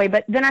up that way.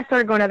 But then I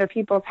started going to other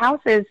people's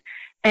houses.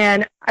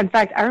 And in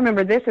fact, I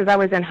remember this as I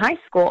was in high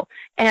school.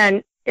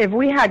 And if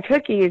we had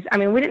cookies, I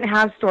mean, we didn't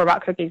have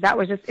store-bought cookies. That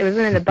was just, it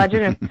wasn't in the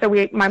budget. And so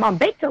my mom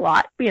baked a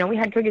lot. We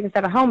had cookies and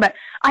stuff at home, but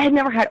I had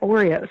never had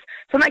Oreos.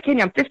 So I'm not kidding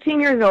you. I'm 15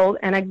 years old,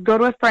 and I go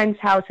to a friend's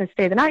house and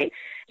stay the night.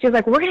 She was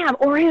like, we're going to have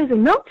Oreos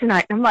and milk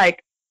tonight. And I'm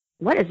like,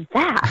 what is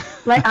that?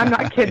 Like, I'm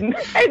not kidding.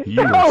 And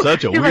you are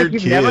such a weird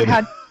kid. Never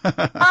had,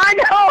 I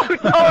know,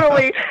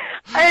 totally.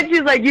 And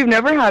she's like, you've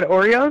never had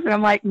Oreos? And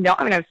I'm like, no.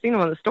 I mean, I've seen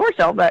them on the store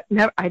shelf, but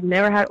I'd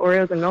never had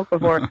Oreos and milk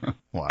before.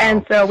 Wow.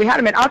 And so we had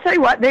them, and I'll tell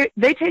you what,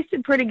 they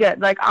tasted pretty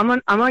good. Like,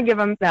 I'm gonna give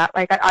them that.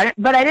 Like,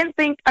 but I didn't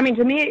think. I mean,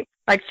 to me,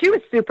 like, she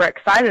was super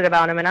excited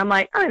about them, and I'm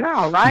like, oh, they're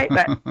all right,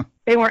 but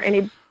they weren't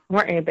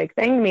any big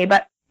thing to me.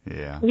 But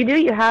yeah,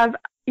 you have,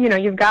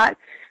 you've got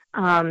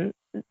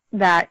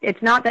that.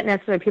 It's not that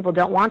necessarily people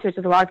don't want to. It's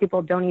just a lot of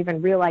people don't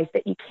even realize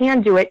that you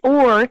can do it.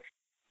 Or,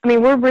 I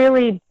mean, we're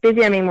really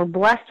busy. I mean, we're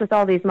blessed with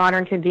all these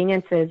modern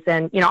conveniences.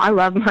 And, I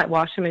love my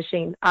washing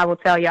machine. I will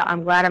tell you,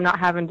 I'm glad I'm not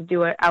having to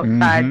do it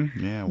outside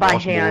by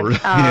hand.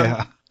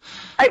 Yeah.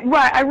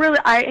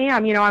 I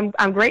am.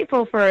 I'm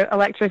grateful for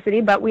electricity,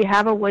 but we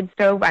have a wood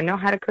stove. I know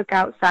how to cook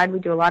outside. We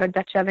do a lot of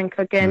Dutch oven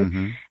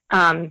cooking. So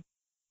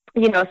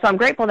I'm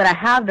grateful that I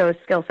have those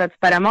skill sets,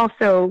 but I'm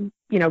also,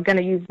 going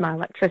to use my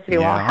electricity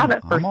while I have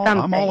it for something.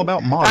 I'm all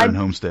about modern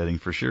homesteading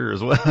for sure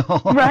as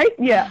well. Right?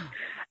 Yeah.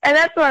 And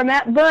that's where I'm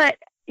at. But,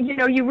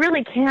 you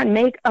really can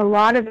make a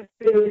lot of the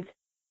foods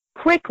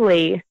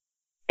quickly.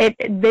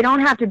 They don't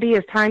have to be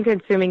as time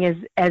consuming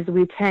as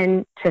we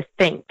tend to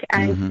think.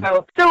 And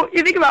so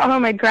you think about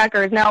homemade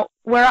crackers. Now,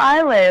 where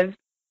I live,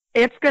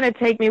 it's going to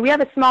take me, we have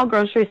a small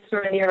grocery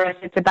store near us.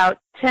 It's about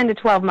 10 to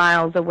 12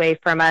 miles away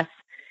from us.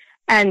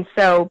 And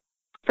so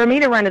for me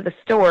to run to the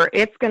store,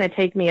 it's going to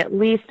take me at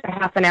least a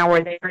half an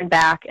hour there and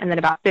back, and then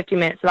about 50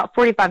 minutes, about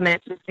 45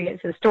 minutes just to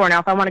get to the store. Now,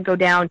 if I want to go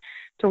down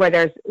to where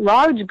there's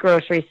large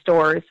grocery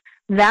stores,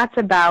 that's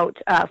about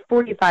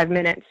 45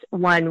 minutes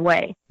one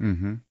way.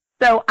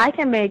 So I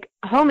can make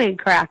homemade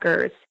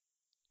crackers,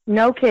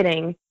 no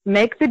kidding,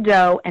 make the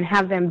dough and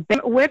have them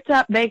whipped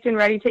up, baked, and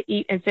ready to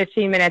eat in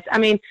 15 minutes. I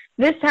mean,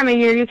 this time of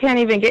year, you can't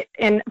even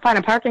find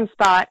a parking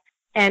spot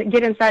and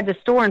get inside the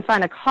store and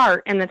find a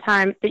cart in the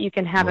time that you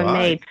can have them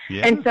made.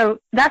 Yeah. And so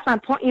that's my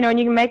point, and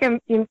you can make them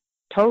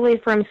totally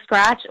from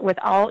scratch with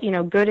all,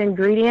 good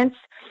ingredients.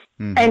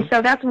 And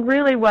so that's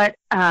really what,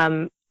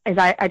 as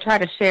I try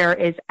to share,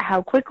 is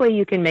how quickly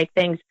you can make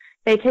things.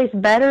 They taste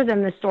better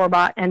than the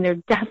store-bought, and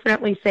they're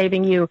definitely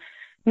saving you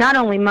not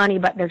only money,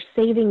 but they're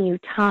saving you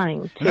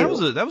time too.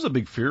 That was a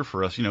big fear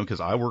for us,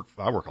 because I work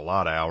a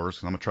lot of hours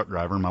because I'm a truck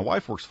driver, and my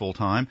wife works full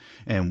time,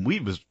 and we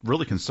was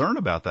really concerned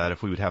about that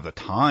if we would have the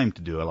time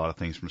to do a lot of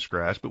things from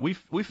scratch. But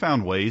we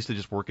found ways to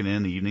just work it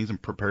in the evenings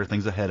and prepare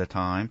things ahead of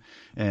time,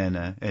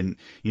 and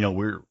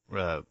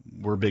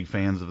we're big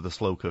fans of the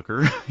slow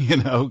cooker,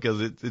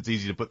 because it's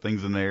easy to put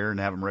things in there and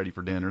have them ready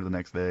for dinner the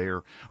next day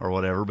or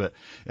whatever. But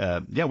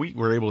we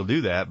were able to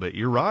do that. But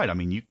you're right. I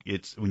mean,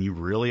 it's when you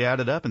really add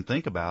it up and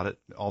think about it,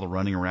 all the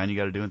running around you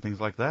got to do and things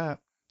like that.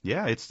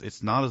 Yeah,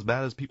 it's not as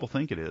bad as people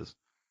think it is.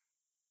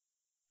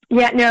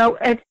 Yeah, no,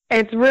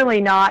 it's really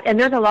not. And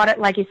there's a lot of,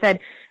 like you said,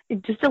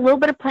 just a little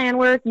bit of plan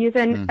work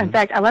using. In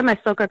fact, I love my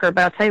slow cooker,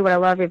 but I'll tell you what I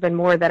love even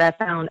more that I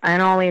found. I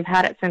only have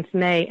had it since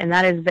May, and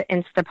that is the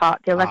Instapot,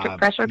 the electric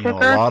pressure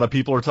cooker. A lot of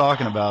people are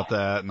talking about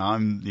that, and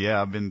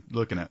I've been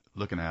looking at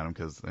them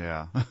because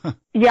yeah,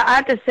 I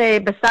have to say,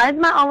 besides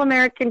my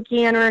All-American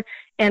canner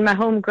and my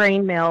home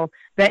grain mill,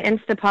 the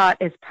Instapot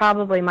is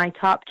probably my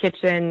top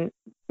kitchen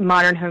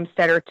modern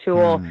homesteader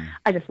tool.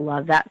 I just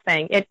love that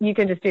thing. You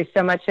can just do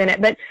so much in it.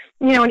 But,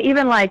 and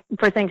even like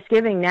for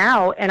Thanksgiving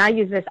now, and I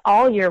use this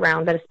all year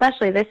round, but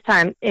especially this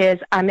time, is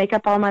I make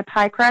up all my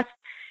pie crust,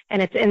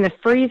 and it's in the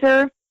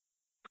freezer.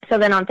 So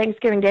then on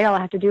Thanksgiving Day, all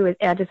I have to do is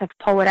I just have to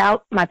pull it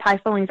out. My pie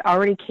filling's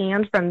already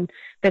canned from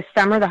this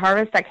summer, the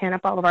harvest. I can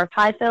up all of our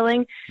pie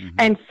filling.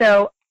 And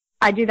so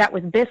I do that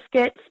with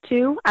biscuits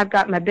too. I've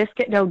got my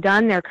biscuit dough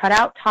done. They're cut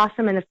out, toss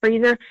them in the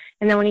freezer.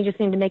 And then when you just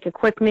need to make a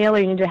quick meal or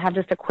you need to have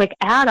just a quick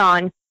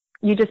add-on,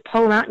 you just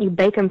pull them out and you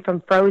bake them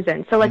from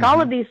frozen. So like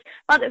all of this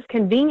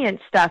convenient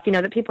stuff,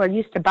 that people are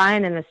used to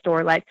buying in the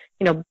store, like,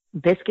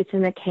 biscuits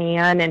in the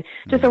can and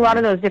just a lot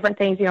of those different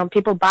things.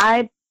 People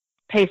buy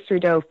pastry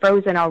dough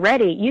frozen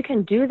already. You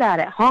can do that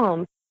at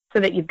home so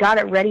that you've got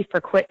it ready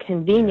for quick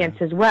convenience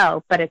as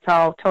well, but it's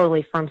all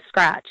totally from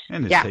scratch.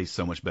 And it tastes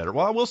so much better.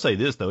 Well, I will say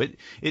this though,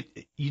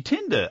 you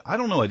tend to, I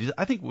don't know,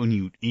 I think when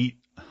you eat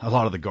a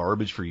lot of the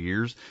garbage for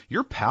years,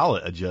 your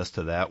palate adjusts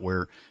to that,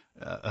 where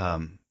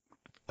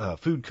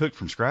food cooked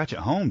from scratch at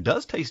home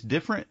does taste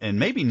different and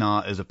maybe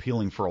not as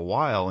appealing for a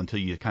while until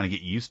you kind of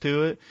get used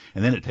to it,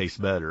 and then it tastes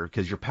better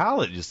because your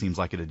palate just seems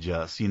like it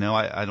adjusts.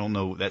 I don't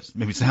know, that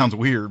maybe sounds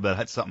weird, but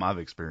that's something I've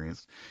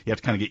experienced. You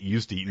have to kind of get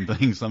used to eating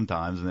things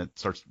sometimes, and it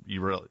starts,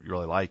 you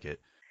really like it.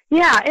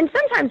 Yeah, and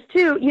sometimes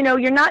too,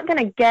 you're not going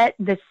to get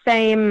the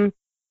same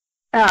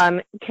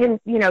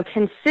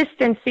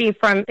consistency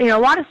from, a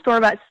lot of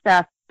store-bought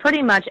stuff.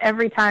 Pretty much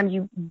every time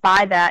you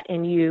buy that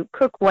and you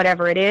cook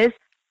whatever it is,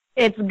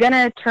 it's going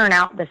to turn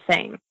out the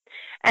same.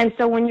 And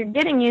so when you're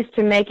getting used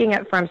to making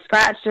it from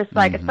scratch, just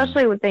like,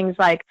 especially with things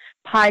like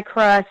pie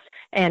crust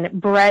and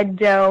bread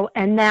dough,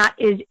 and that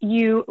is,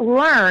 you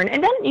learn,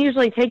 and it doesn't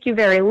usually take you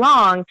very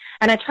long.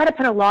 And I try to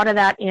put a lot of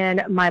that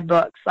in my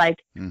books,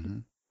 like,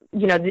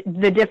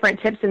 the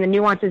different tips and the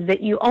nuances that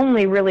you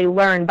only really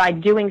learn by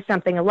doing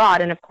something a lot.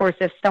 And of course,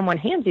 if someone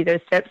hands you those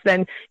tips,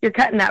 then you're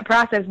cutting that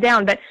process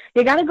down. But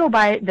you got to go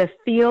by the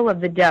feel of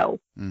the dough,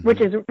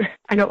 which is,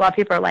 I know a lot of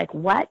people are like,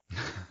 what?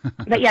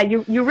 But yeah,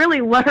 you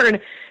really learn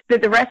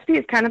that the recipe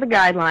is kind of the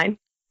guideline,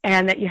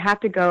 and that you have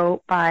to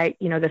go by,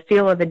 the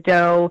feel of the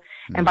dough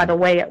and by the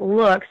way it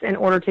looks in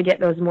order to get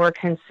those more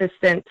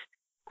consistent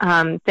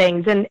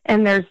things. And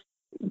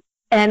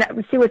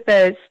see, with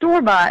the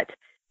store-bought,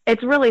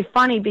 it's really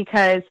funny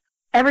because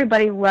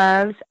everybody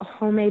loves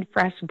homemade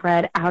fresh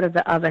bread out of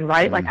the oven,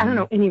 right? Like, I don't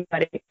know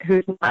anybody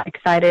who's not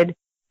excited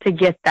to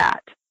get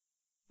that.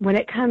 When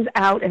it comes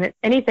out and it's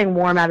anything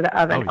warm out of the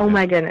oven, oh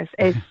my goodness,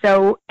 it's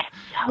so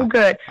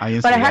good.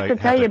 But I have to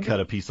tell you, cut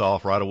a piece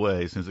off right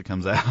away as soon as it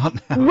comes out.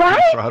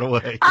 Right? Right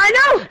away.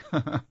 I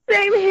know.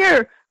 Same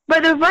here.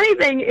 But the funny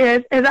thing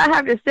is I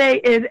have to say,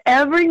 is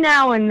every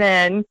now and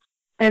then,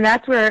 and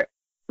that's where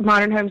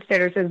Modern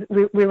Homesteaders is,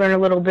 we learn a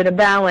little bit of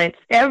balance.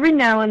 Every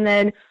now and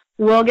then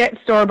we'll get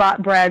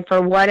store-bought bread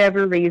for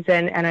whatever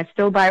reason, and I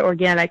still buy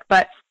organic,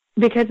 but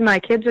because my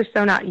kids are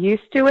so not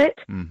used to it,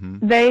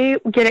 they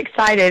get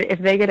excited if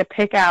they get to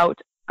pick out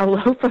a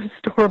loaf of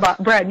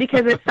store-bought bread,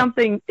 because it's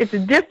something, it's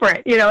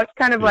different, it's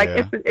kind of like,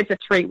 it's a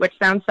treat, which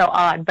sounds so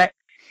odd, but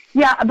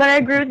I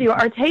agree with you.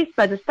 Our taste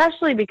buds,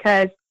 especially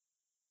because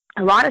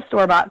a lot of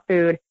store-bought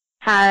food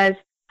has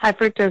high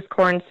fructose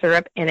corn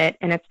syrup in it,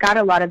 and it's got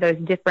a lot of those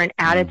different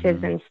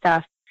additives and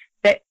stuff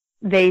that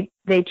they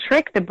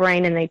trick the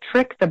brain and they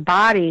trick the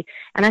body.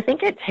 And I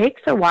think it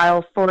takes a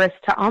while for us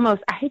to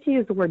almost, I hate to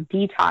use the word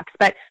detox,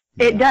 but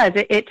it does.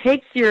 It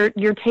takes your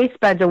taste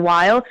buds a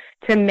while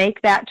to make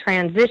that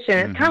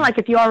transition. It's kind of like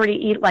if you already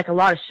eat like a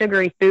lot of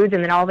sugary foods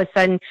and then all of a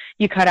sudden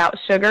you cut out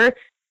sugar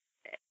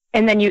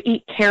and then you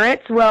eat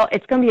carrots. Well,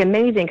 it's going to be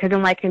amazing, because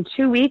in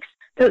 2 weeks,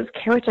 those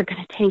carrots are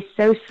going to taste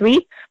so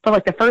sweet, but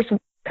like the first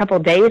couple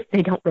of days,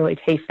 they don't really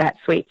taste that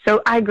sweet.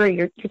 So I agree.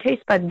 Your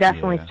taste buds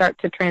definitely start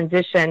to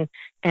transition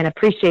and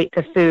appreciate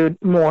the food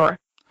more.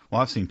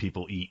 Well, I've seen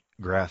people eat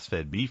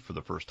grass-fed beef for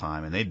the first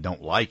time, and they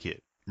don't like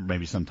it,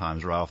 maybe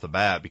sometimes right off the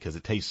bat, because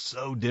it tastes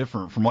so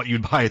different from what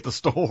you'd buy at the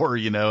store,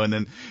 and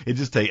then it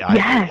just tastes,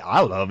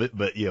 I love it,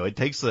 but, it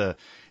takes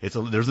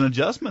there's an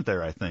adjustment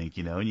there, I think,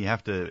 and you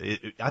have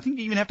to, I think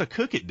you even have to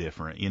cook it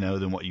different,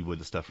 than what you would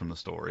the stuff from the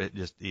store. It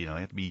just, you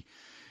have to be,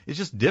 it's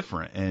just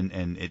different,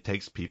 and it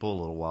takes people a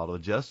little while to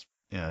adjust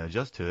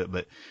to it.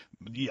 But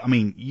I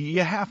mean,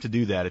 you have to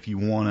do that if you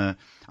want to.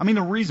 I mean,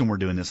 the reason we're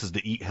doing this is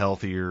to eat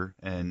healthier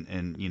and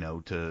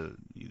to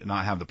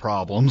not have the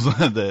problems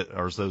that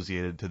are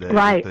associated today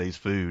with today's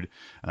food.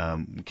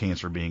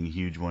 Cancer being a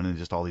huge one, and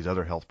just all these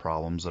other health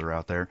problems that are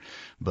out there.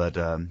 But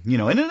and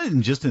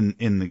then just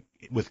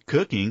with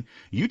cooking,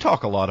 you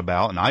talk a lot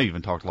about, and I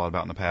even talked a lot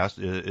about in the past,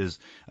 is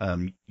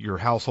your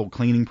household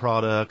cleaning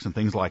products and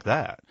things like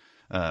that.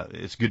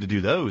 It's good to do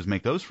those,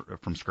 make those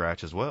from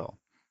scratch as well.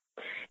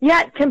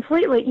 Yeah,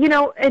 completely.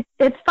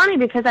 It's funny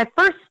because I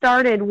first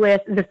started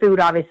with the food,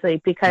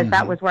 obviously, because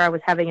that was where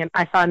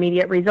I saw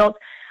immediate results.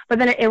 But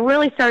then it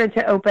really started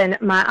to open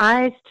my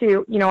eyes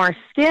to, our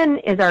skin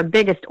is our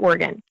biggest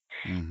organ.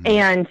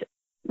 And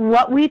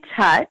what we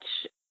touch,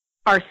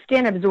 our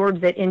skin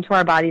absorbs it into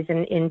our bodies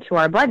and into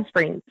our blood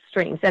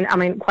streams. And I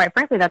mean, quite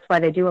frankly, that's why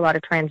they do a lot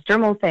of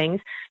transdermal things,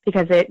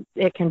 because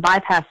it can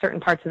bypass certain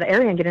parts of the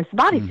area and get into the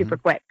body super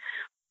quick.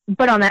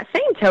 But on that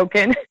same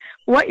token,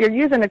 what you're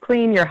using to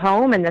clean your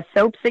home and the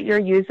soaps that you're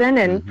using,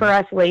 and for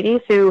us ladies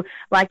who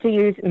like to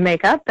use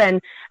makeup,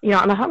 and,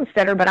 I'm a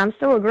homesteader, but I'm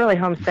still a girly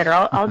homesteader.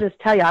 I'll just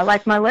tell you, I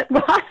like my lip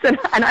gloss, and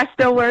I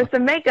still wear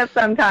some makeup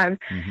sometimes.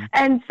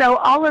 And so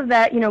all of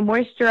that,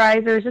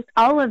 moisturizers, just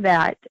all of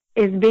that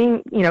is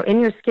being,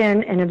 in your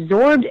skin and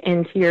absorbed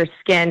into your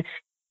skin.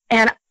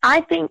 And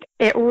I think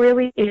it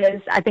really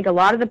is, I think a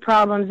lot of the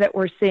problems that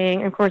we're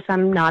seeing, of course,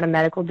 I'm not a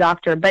medical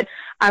doctor, but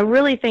I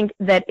really think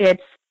that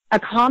it's a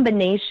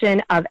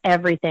combination of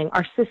everything.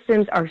 Our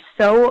systems are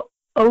so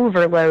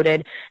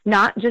overloaded,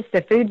 not just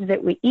the foods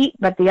that we eat,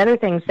 but the other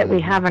things that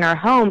we have in our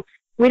home.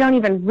 We don't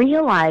even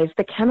realize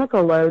the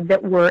chemical load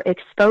that we're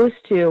exposed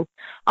to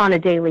on a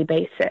daily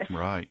basis.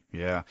 Right,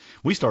 yeah.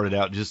 We started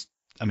out just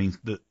I mean,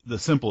 the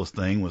simplest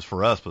thing was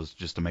for us was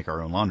just to make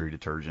our own laundry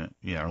detergent,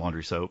 our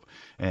laundry soap.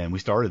 And we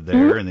started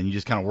there, and then you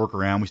just kind of work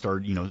around. We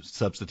started,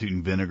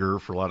 substituting vinegar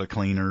for a lot of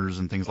cleaners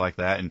and things like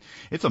that. And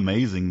it's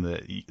amazing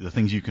that the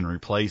things you can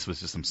replace with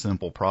just some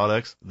simple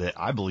products that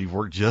I believe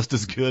work just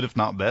as good, if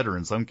not better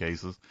in some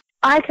cases.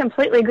 I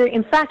completely agree.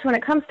 In fact, when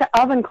it comes to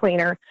oven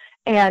cleaner,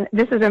 and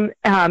this is in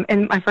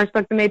my first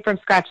book, The Made from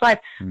Scratch Life,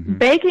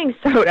 baking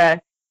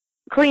soda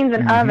cleans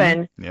an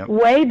oven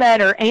way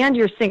better, and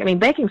your sink. I mean,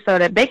 baking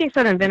soda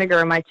and vinegar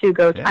are my two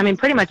go-to. I mean,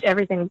 pretty much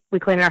everything we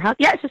clean in our house.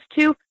 Yeah, it's just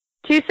two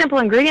simple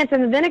ingredients.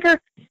 And the vinegar,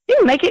 you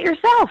can make it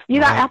yourself. You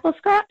got apple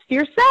scraps,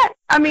 you're set.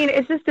 I mean,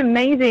 it's just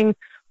amazing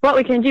what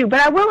we can do. But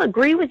I will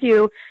agree with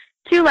you,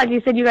 too, like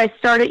you said, you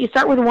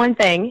start with one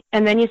thing,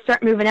 and then you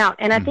start moving out.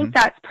 And I think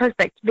that's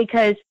perfect,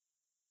 because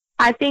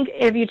I think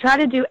if you try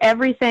to do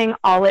everything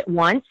all at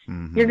once,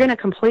 you're going to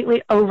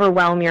completely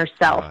overwhelm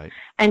yourself. Right.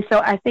 And so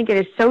I think it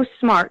is so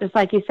smart, just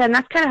like you said, and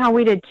that's kind of how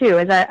we did too,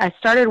 is I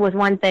started with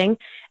one thing,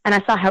 and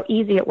I saw how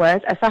easy it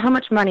was. I saw how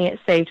much money it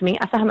saved me.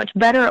 I saw how much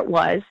better it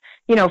was,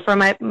 for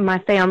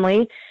my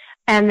family.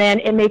 And then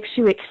it makes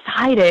you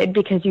excited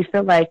because you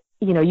feel like,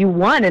 you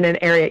won in an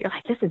area. You're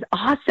like, this is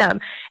awesome.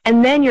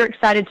 And then you're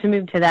excited to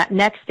move to that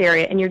next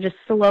area, and you're just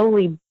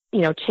slowly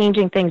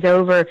changing things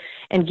over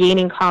and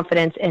gaining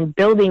confidence and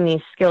building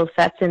these skill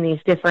sets and these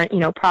different,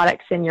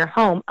 products in your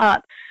home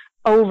up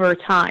over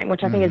time,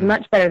 which I think is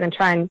much better than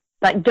trying,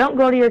 don't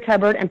go to your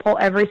cupboard and pull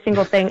every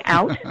single thing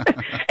out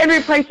and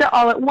replace it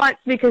all at once,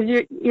 because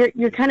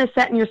you're kind of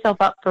setting yourself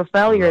up for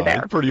failure there.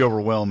 It's pretty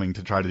overwhelming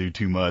to try to do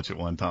too much at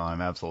one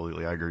time.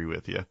 Absolutely. I agree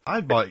with you.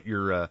 I bought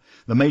your,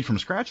 the Made from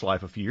Scratch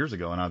Life a few years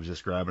ago, and I was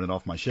just grabbing it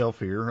off my shelf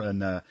here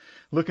and,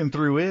 looking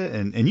through it,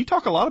 and you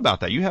talk a lot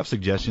about that. You have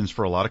suggestions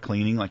for a lot of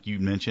cleaning, like you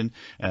mentioned,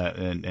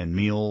 and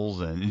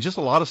meals, and just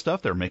a lot of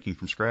stuff they're making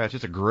from scratch.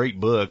 It's a great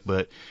book,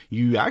 but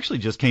you actually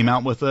just came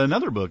out with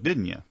another book,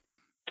 didn't you?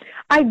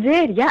 I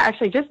did, yeah.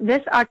 Actually, just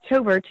this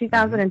October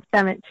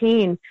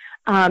 2017,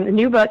 the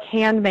new book,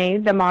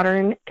 Handmade: The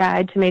Modern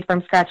Guide to Made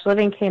from Scratch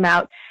Living, came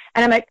out,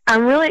 and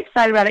I'm really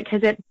excited about it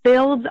because it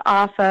builds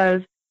off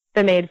of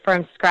the Made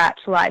from Scratch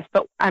Life.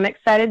 But I'm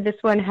excited this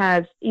one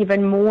has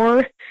even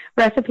more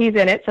recipes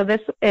in it.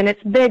 And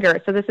it's bigger.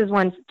 So this is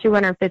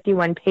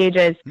 251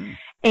 pages.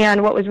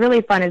 And what was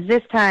really fun is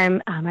this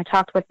time I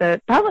talked with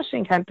the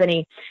publishing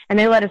company, and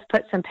they let us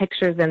put some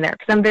pictures in there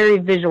because I'm very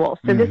visual.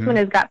 So this one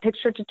has got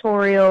picture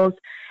tutorials.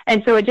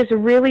 And so it just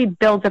really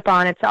builds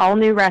upon. It's all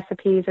new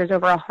recipes. There's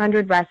over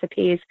 100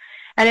 recipes.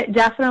 And it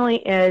definitely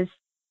is.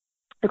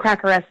 The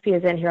cracker recipe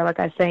is in here. Like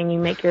I was saying, you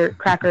make your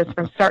crackers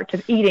from start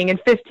to eating in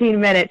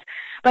 15 minutes.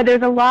 But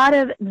there's a lot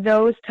of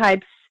those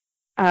types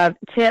of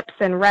tips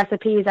and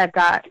recipes. I've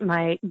got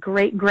my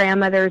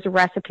great-grandmother's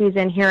recipes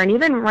in here, and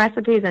even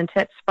recipes and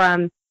tips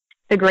from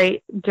the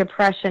Great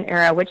Depression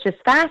era, which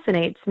just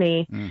fascinates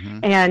me.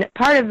 And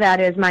part of that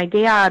is my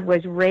dad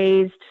was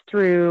raised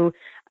through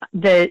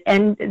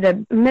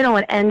the middle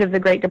and end of the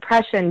Great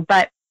Depression,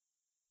 but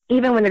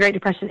even when the Great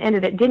Depression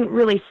ended, it didn't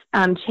really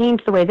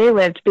change the way they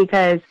lived,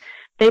 because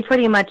they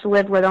pretty much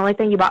lived where the only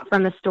thing you bought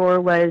from the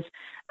store was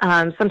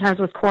sometimes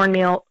was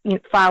cornmeal,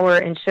 flour,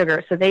 and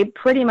sugar. So they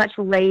pretty much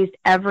raised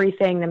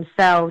everything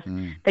themselves.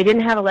 They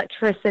didn't have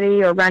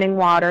electricity or running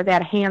water. They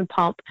had a hand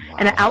pump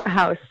and an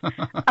outhouse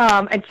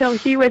until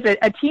he was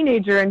a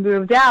teenager and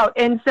moved out.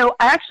 And so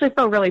I actually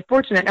felt really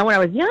fortunate. Now, when I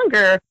was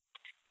younger,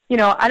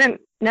 I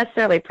didn't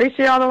necessarily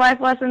appreciate all the life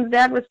lessons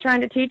Dad was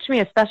trying to teach me,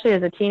 especially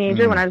as a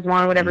teenager when I was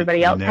wanting what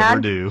everybody else never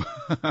had. Do.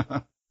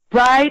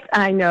 Right?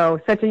 I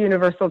know, such a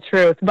universal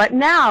truth. But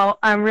now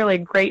I'm really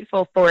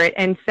grateful for it.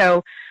 And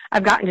so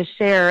I've gotten to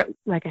share,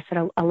 like I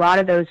said, a lot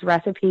of those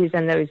recipes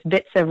and those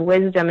bits of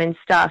wisdom and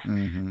stuff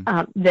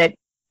that,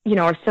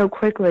 are so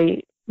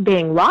quickly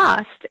being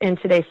lost in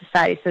today's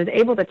society. So I was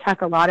able to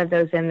tuck a lot of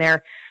those in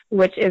there,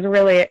 which is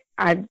really,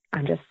 I'm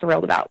just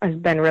thrilled about. It's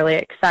been really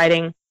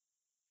exciting.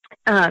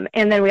 And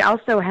then we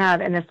also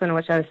have, and this one,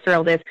 which I was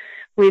thrilled is,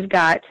 we've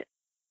got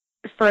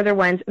further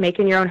ones,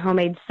 making your own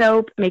homemade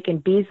soap, making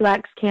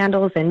beeswax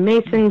candles and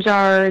mason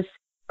jars,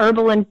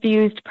 herbal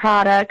infused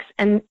products.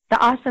 And the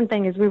awesome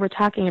thing is, we were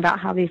talking about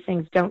how these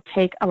things don't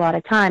take a lot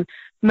of time.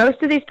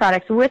 Most of these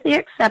products, with the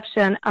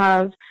exception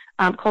of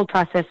cold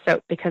processed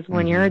soap, because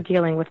when you're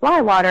dealing with lye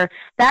water,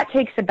 that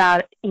takes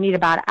you need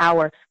about an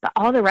hour. But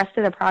all the rest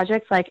of the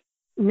projects, like,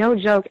 no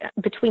joke,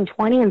 between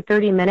 20 and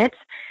 30 minutes.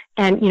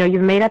 And,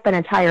 you've made up an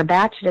entire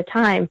batch at a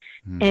time,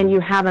 and you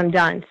have them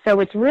done. So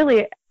it's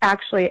really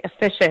actually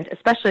efficient,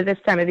 especially this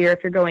time of year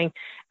if you're going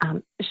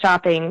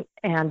shopping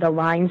and the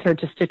lines are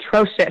just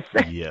atrocious.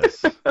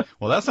 Yes.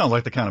 Well, that sounds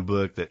like the kind of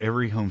book that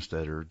every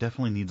homesteader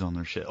definitely needs on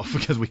their shelf,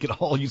 because we could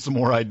all use some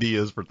more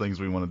ideas for things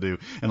we want to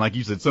do. And like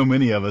you said, so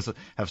many of us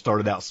have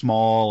started out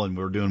small, and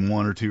we're doing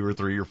 1 or 2 or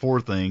 3 or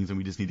 4 things, and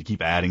we just need to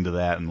keep adding to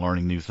that and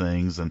learning new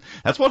things. And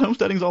that's what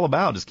homesteading's all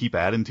about. Just keep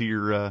adding to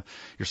your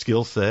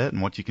skill set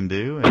and what you can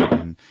do,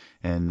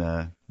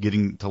 and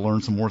getting to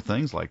learn some more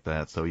things like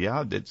that. So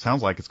yeah, it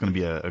sounds like it's going to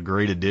be a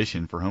great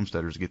addition for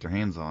homesteaders to get their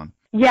hands on.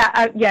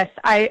 Yes,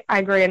 I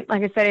agree. And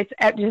like I said,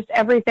 it's just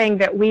everything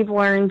that we've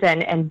learned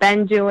and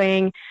been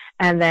doing,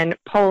 and then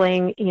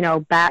pulling,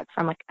 back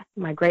from like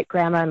my great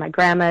grandma and my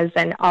grandma's,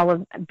 and all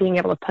of being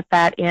able to put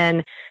that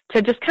in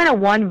to just kind of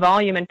one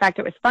volume. In fact,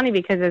 it was funny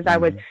because as I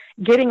was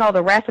getting all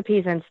the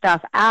recipes and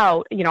stuff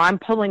out, I'm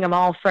pulling them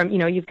all from,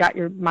 you've got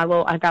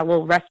I've got a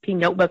little recipe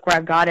notebook where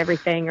I've got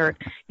everything, or,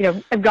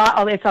 I've got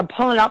all this, I'm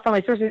pulling it out from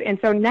my sources. And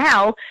so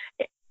now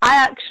I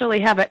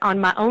actually have it on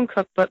my own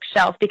cookbook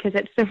shelf because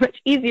it's so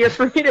much easier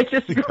for me to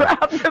just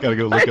grab them. Gotta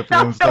go look up your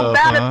own so stuff,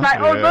 bad huh?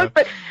 It's my own book,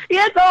 but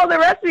it's all the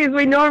recipes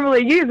we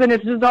normally use, and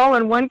it's just all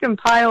in one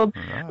compiled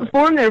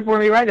form there for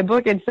me, right? The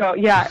book, and so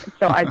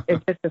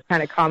it's just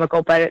kind of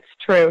comical, but it's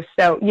true.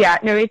 So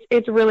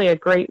it's really a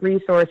great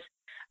resource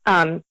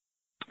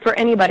for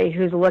anybody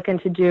who's looking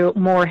to do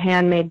more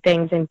handmade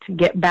things and to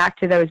get back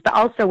to those, but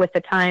also with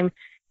the time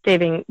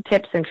saving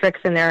tips and tricks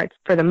in there. It's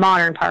for the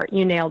modern part.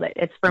 You nailed it.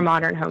 It's for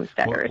modern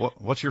homesteaders.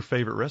 What's your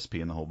favorite recipe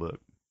in the whole book?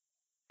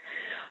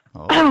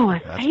 My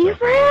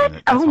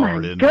favorite? Oh my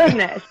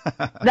goodness.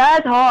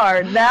 That's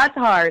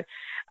hard.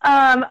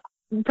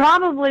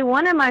 Probably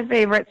one of my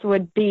favorites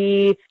would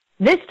be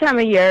this time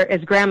of year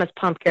is Grandma's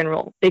pumpkin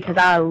roll, because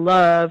I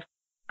love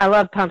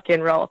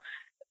pumpkin roll.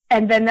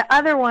 And then the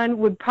other one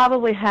would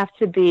probably have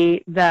to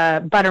be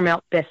the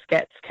buttermilk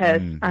biscuits,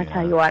 because I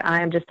tell you what,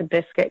 I am just a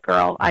biscuit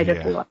girl. I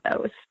just love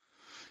those.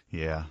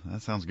 Yeah,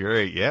 that sounds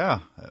great. Yeah.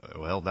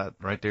 Well, that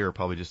right there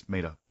probably just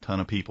made a ton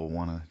of people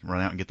want to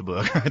run out and get the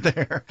book right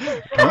there.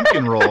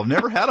 Pumpkin roll. I've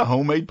never had a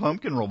homemade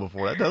pumpkin roll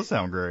before. That does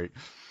sound great.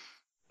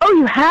 Oh,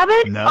 you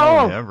haven't?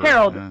 No, never.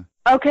 Harold. Yeah.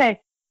 Okay.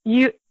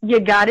 You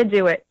got to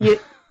do it.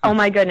 Oh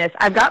my goodness.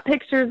 I've got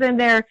pictures in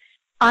there.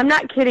 I'm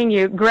not kidding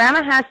you.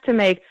 Grandma has to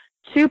make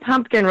 2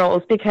 pumpkin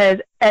rolls, because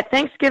at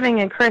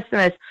Thanksgiving and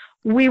Christmas,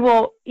 we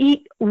will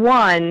eat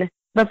one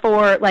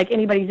before like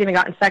anybody's even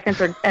gotten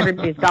seconds or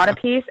everybody's got a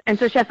piece. And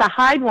so she has to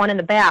hide one in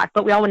the back,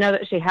 but we all know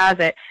that she has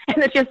it.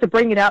 And then she has to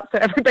bring it out so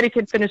everybody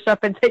can finish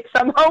up and take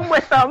some home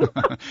with them.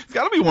 It's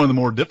got to be one of the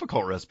more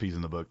difficult recipes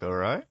in the book, though,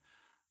 right?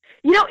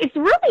 It's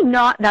really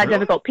not that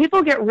difficult.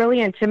 People get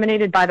really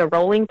intimidated by the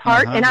rolling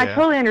part, and I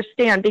totally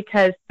understand,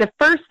 because the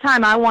first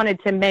time I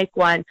wanted to make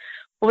one,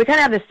 well, we kind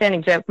of have this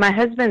standing joke. My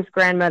husband's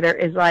grandmother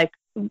is like,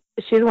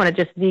 she's one of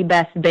just the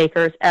best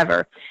bakers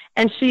ever.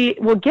 And she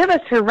will give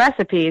us her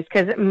recipes,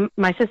 because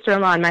my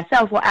sister-in-law and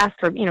myself will ask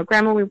her,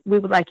 Grandma, we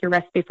would like your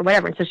recipe for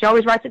whatever. And so she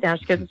always writes it down.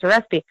 She gives us her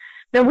recipe.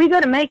 Then we go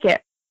to make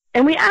it.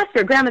 And we ask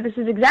her, Grandma, this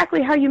is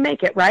exactly how you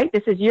make it, right?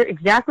 This is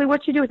exactly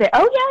what you do with it.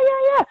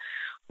 Oh, yeah.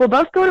 We'll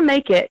both go to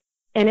make it,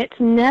 and it's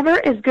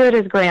never as good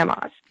as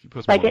Grandma's.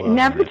 Like, it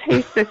never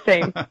tastes the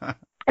same.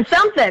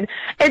 Something.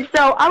 And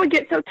so I would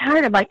get so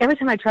tired of, like, every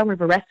time I tried one of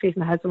her recipes,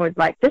 my husband would be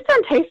like, this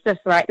doesn't taste just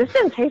right. This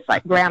doesn't taste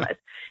like Grandma's.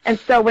 And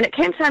so when it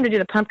came time to do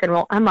the pumpkin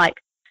roll, I'm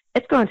like,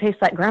 it's going to taste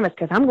like Grandma's,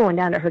 because I'm going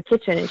down to her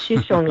kitchen and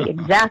she's showing me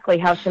exactly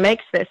how she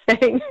makes this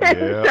thing.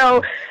 And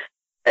so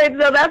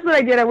that's what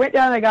I did. I went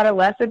down and I got a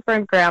lesson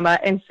from Grandma.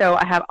 And so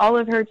I have all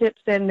of her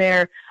tips in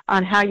there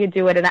on how you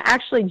do it. And I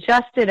actually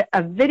just did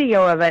a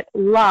video of it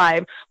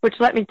live, which,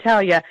 let me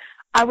tell you,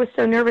 I was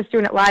so nervous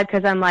doing it live,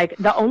 because I'm like,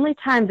 the only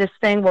time this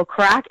thing will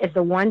crack is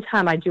the one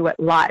time I do it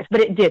live,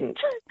 but it didn't.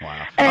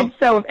 Wow. And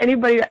so if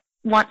anybody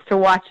wants to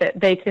watch it,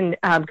 they can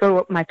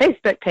go to my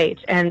Facebook page,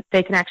 and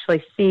they can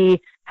actually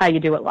see how you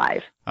do it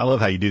live. I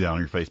love how you do that on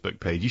your Facebook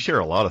page. You share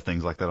a lot of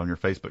things like that on your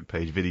Facebook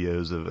page,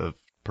 videos of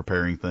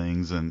preparing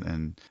things,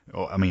 and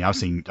I mean, I've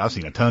seen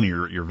a ton of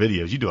your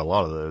videos. You do a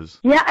lot of those.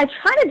 Yeah, I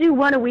try to do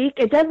one a week.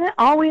 It doesn't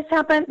always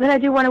happen that I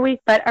do one a week,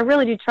 but I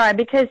really do try,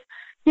 because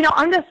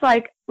I'm just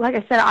like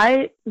I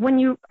said, when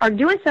you are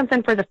doing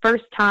something for the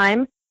first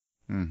time,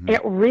 it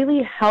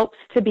really helps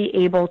to be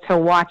able to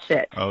watch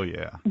it. Oh,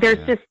 yeah. There's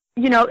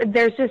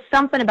just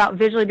something about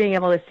visually being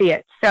able to see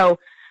it. So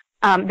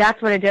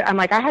that's what I did. I'm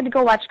like, I had to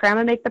go watch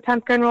Grandma make the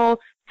pumpkin roll,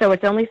 so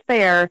it's only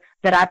fair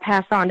that I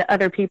pass on to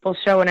other people,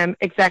 showing them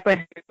exactly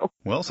how to do.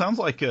 Well, sounds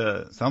like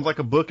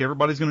a book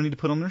everybody's going to need to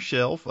put on their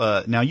shelf.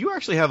 Now, you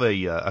actually have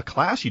a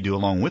class you do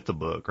along with the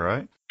book,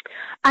 right?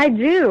 I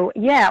do,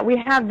 yeah. We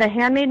have the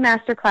Handmade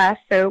Masterclass.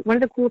 So one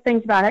of the cool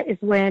things about it is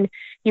when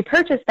you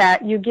purchase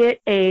that, you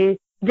get a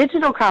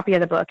digital copy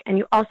of the book, and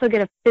you also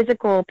get a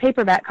physical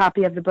paperback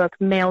copy of the book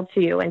mailed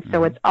to you. And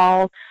so it's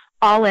all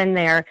in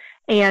there.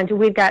 And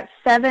we've got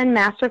 7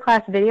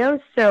 masterclass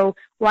videos. So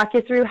walk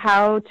you through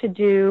how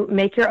to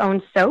make your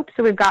own soap.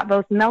 So we've got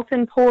both melt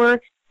and pour,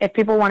 if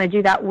people want to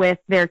do that with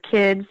their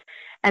kids.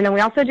 And then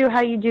we also do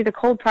how you do the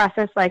cold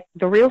process, like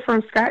the real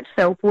from scratch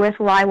soap with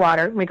lye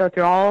water. We go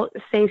through all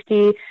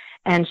safety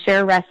and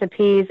share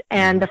recipes.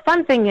 And the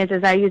fun thing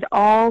is I use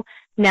all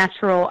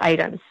natural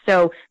items.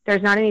 So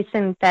there's not any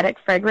synthetic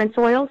fragrance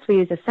oils. We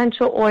use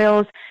essential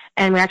oils,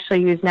 and we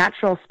actually use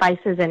natural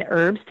spices and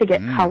herbs to get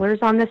colors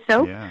on the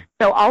soap. Yeah.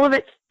 So all of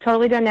it's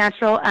totally done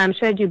natural.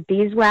 Should I do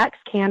beeswax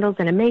candles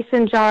in a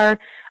mason jar,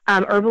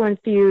 herbal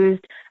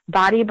infused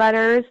body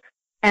butters,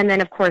 and then,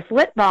 of course,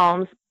 lip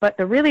balms. But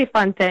the really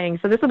fun thing,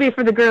 so this will be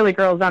for the girly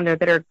girls on there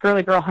that are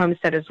girly girl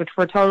homesteaders, which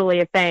we're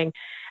totally a thing,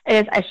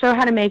 is I show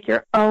how to make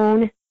your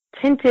own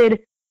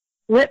tinted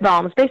lip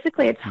balms.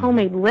 Basically, it's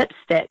homemade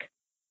lipstick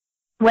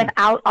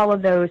without all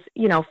of those,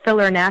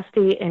 filler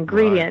nasty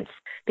ingredients.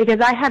 Right. Because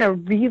I had a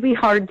really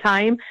hard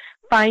time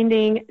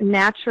finding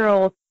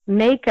natural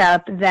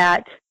makeup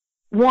that,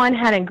 one,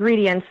 had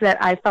ingredients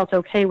that I felt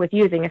okay with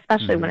using,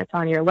 especially when it's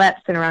on your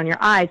lips and around your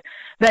eyes.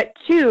 But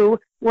two,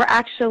 were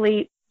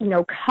actually,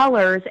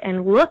 colors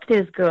and looked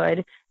as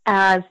good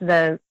as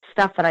the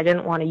stuff that I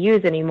didn't want to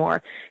use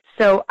anymore.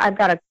 So I've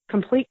got a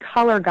complete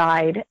color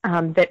guide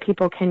that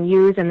people can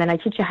use, and then I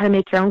teach you how to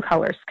make your own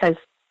colors because,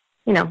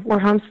 we're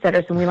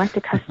homesteaders and we like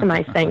to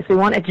customize things. We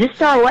want it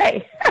just our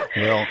way.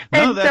 Well,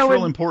 no, that's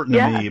real important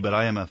to me, but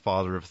I am a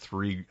father of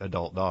 3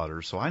 adult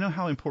daughters, so I know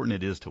how important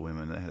it is to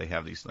women that they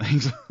have these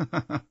things.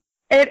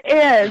 It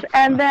is.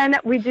 And then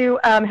we do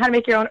how to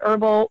make your own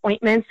herbal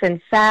ointments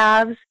and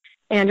salves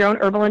and your own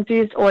herbal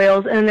infused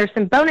oils. And then there's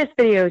some bonus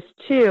videos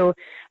too.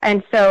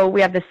 And so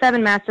we have the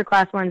 7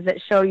 masterclass ones that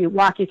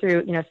walk you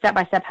through, step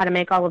by step how to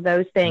make all of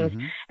those things.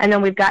 And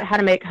then we've got how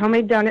to make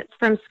homemade donuts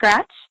from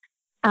scratch,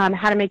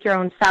 how to make your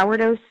own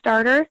sourdough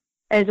starter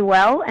as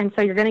well. And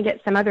so you're going to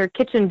get some other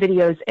kitchen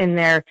videos in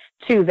there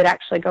too that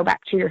actually go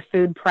back to your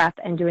food prep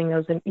and doing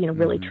those in,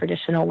 really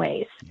traditional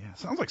ways. Yeah,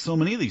 sounds like so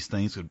many of these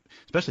things,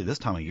 especially this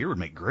time of year, would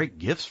make great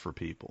gifts for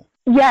people.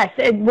 Yes,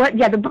 the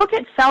book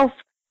itself,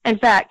 in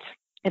fact,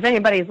 if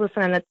anybody's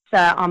listening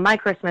that's on my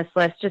Christmas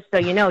list, just so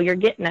you know, you're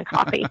getting a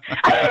copy.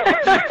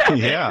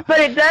 Yeah. But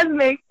it does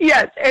make,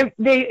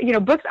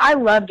 books, I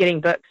love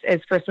getting books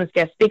as Christmas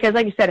gifts because,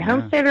 like you said,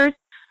 homesteaders,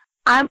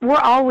 we're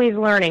always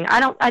learning.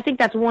 I think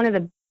that's one of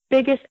the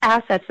biggest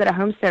assets that a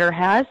homesteader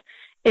has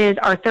is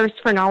our thirst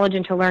for knowledge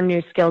and to learn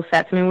new skill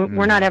sets. I mean,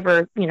 we're not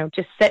ever,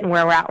 just sitting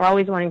where we're at. We're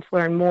always wanting to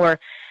learn more.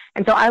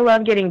 And so I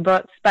love getting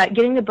books, but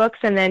getting the books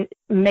and then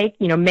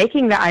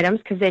making the items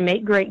because they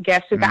make great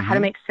gifts. We've got how to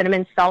make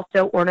cinnamon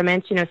salsa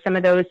ornaments, some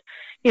of those,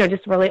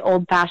 just really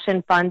old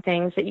fashioned fun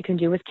things that you can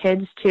do with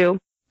kids too.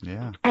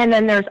 Yeah. And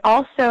then there's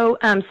also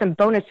some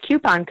bonus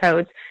coupon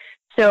codes.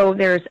 So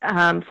there's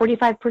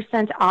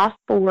 45% off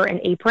for an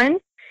apron.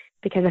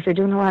 Because if you're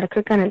doing a lot of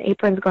cooking, an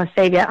apron's going to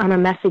save you. I'm a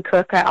messy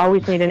cook. I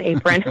always need an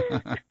apron.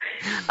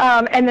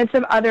 And then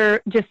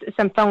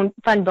some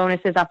fun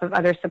bonuses off of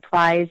other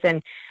supplies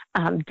and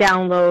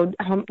download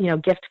home,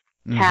 gift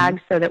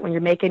tags so that when you're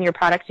making your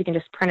products, you can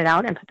just print it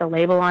out and put the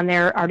label on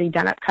there already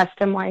done up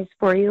custom-wise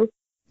for you.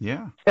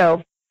 Yeah.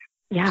 So,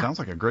 yeah. Sounds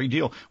like a great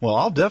deal. Well,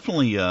 I'll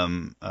definitely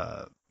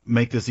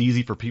make this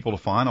easy for people to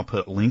find. I'll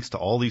put links to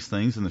all these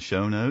things in the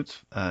show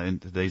notes in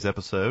today's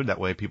episode. That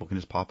way people can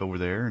just pop over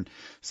there and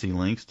see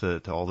links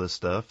to all this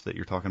stuff that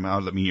you're talking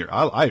about. I mean,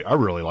 I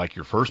really like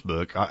your first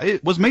book.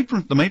 It was Made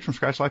from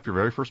Scratch Life your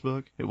very first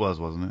book? It was,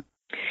 wasn't it?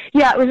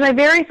 Yeah, it was my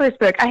very first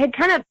book. I had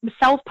kind of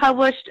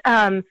self-published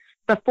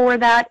before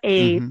that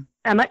a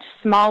much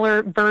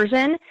smaller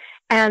version,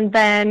 and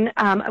then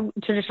a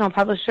traditional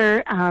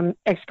publisher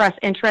expressed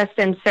interest,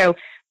 and so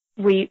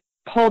we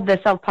pulled the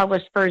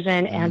self-published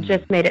version and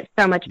just made it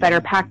so much better,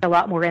 packed a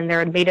lot more in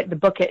there, and made it the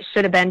book it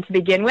should have been to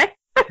begin with.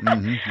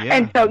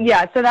 And so,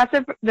 so that's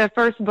the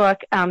first book.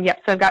 So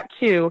I've got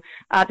 2,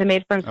 the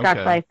Made from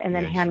Scratch Life and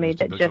then Handmade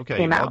that just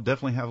came out. I'll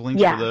definitely have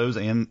links to those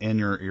and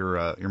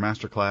your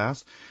master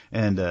class.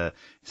 And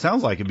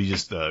sounds like it'd be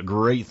just a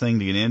great thing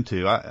to get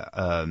into.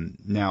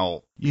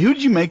 Now, who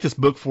did you make this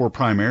book for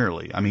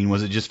primarily? I mean,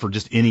 was it just for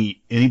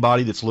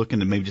anybody that's looking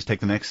to maybe just take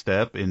the next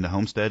step into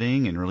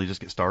homesteading and really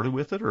just get started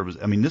with it? Or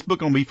this book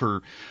going to be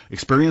for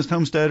experienced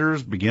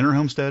homesteaders, beginner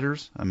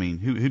homesteaders? I mean,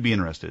 who'd be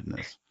interested in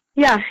this?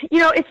 Yeah,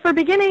 it's for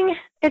beginning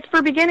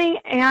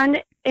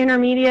and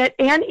intermediate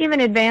and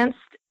even advanced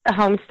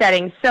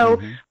homesteading. So,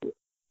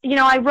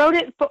 I wrote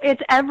it for,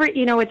 it's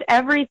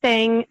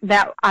everything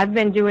that I've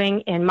been doing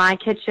in my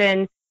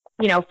kitchen,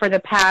 for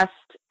the past,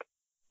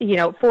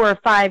 4 or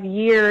 5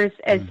 years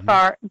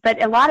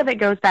but a lot of it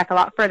goes back a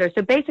lot further.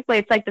 So basically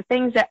it's like the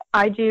things that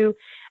I do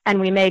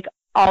and we make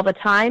all the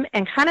time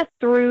and kind of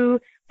through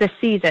the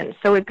seasons.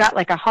 So we've got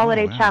like a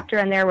holiday chapter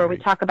in there where we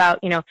talk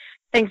about,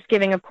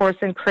 Thanksgiving, of course,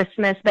 and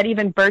Christmas, but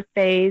even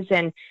birthdays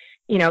and,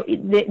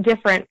 the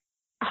different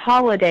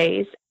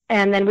holidays.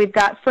 And then we've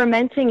got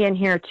fermenting in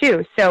here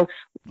too. So,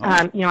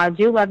 I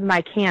do love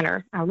my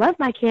canner. I love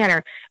my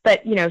canner,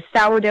 but,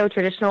 sourdough,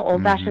 traditional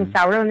old-fashioned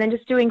sourdough, and then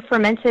just doing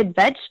fermented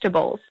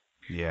vegetables.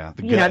 Yeah,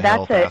 the gut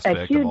health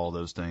aspect of all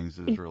those things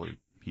is really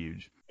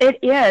huge. It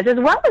is, as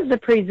well as the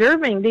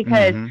preserving,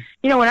 because, when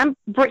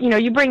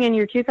you bring in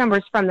your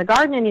cucumbers from the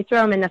garden and you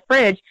throw them in the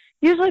fridge,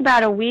 usually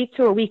about a week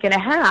to a week and a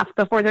half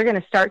before they're going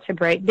to start to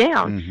break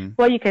down.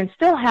 Well, you can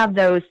still have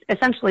those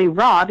essentially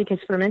raw because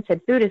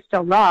fermented food is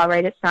still raw,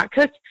 right? It's not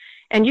cooked.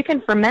 And you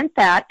can ferment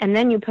that, and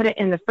then you put it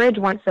in the fridge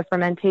once the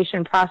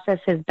fermentation process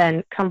has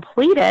been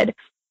completed.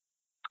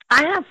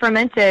 I have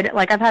fermented,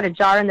 like I've had a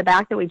jar in the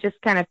back that we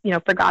just kind of,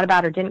 forgot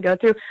about or didn't go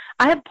through.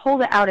 I have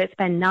pulled it out. It's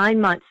been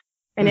 9 months,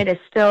 and it is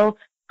still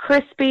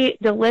crispy,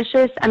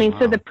 delicious. I mean,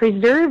 so the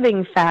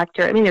preserving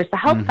factor, there's the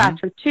health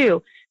factor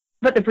too,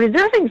 but the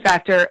preserving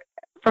factor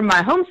from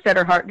my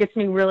homesteader heart gets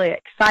me really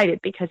excited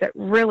because it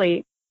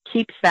really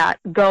keeps that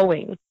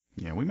going.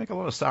 Yeah, we make a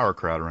lot of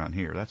sauerkraut around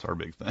here. That's our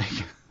big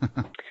thing.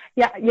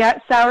 Yeah,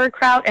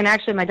 sauerkraut. And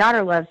actually, my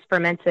daughter loves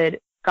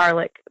fermented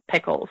garlic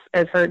pickles.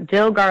 As her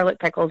dill garlic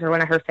pickles are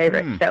one of her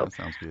favorites. So that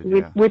sounds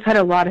good. we put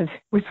a lot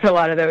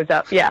of those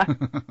up. Yeah.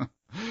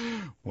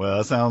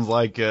 Well, it sounds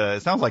like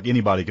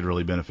anybody could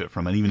really benefit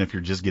from it, even if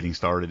you're just getting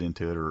started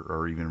into it,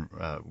 or even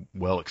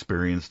well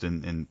experienced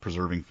in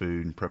preserving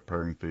food and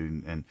preparing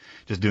food and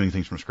just doing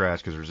things from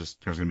scratch, because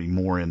there's going to be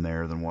more in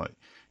there than what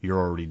you're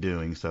already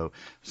doing. So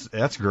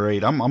that's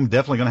great. I'm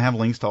definitely going to have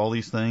links to all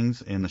these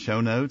things in the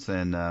show notes.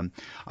 And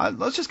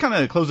let's just kind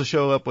of close the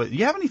show up with, do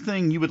you have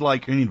anything you would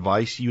like, any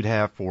advice you'd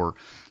have for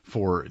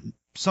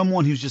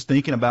someone who's just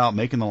thinking about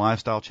making the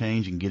lifestyle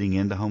change and getting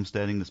into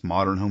homesteading, this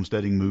modern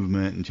homesteading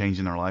movement, and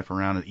changing their life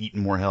around and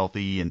eating more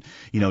healthy and,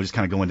 just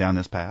kind of going down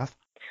this path?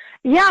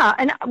 Yeah,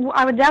 and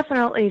I would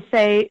definitely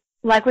say,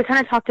 like we kind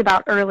of talked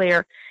about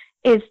earlier,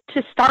 is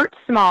to start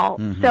small.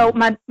 Mm-hmm. So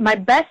my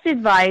best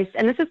advice,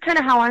 and this is kind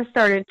of how I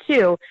started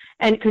too,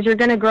 and because you're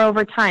going to grow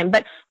over time,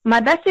 but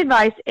my best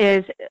advice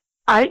is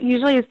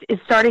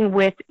starting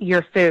with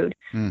your food.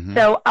 Mm-hmm.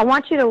 So I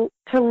want you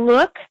to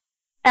look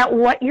at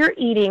what you're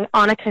eating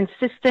on a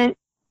consistent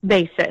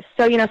basis.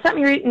 So, something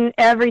you're eating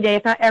every day,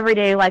 if not every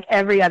day, like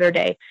every other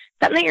day,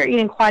 something that you're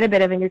eating quite a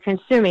bit of and you're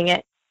consuming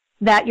it,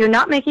 that you're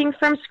not making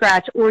from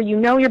scratch, or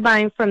you're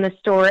buying from the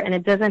store and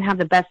it doesn't have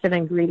the best of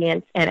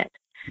ingredients in it.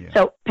 Yeah.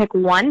 So pick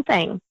one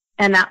thing,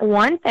 and that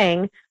one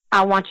thing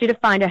I want you to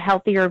find a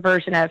healthier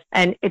version of,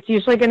 and it's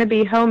usually going to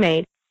be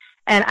homemade.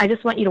 And I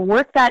just want you to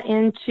work that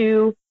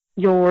into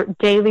your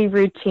daily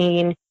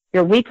routine,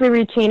 your weekly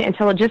routine,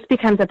 until it just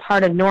becomes a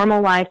part of normal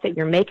life, that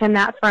you're making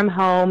that from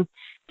home,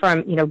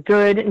 from,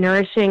 good,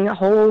 nourishing,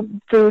 whole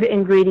food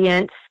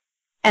ingredients.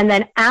 And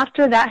then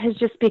after that has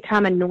just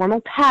become a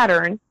normal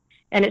pattern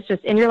and it's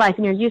just in your life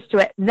and you're used to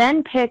it,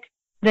 then pick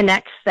the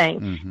next thing.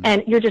 Mm-hmm.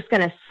 And you're just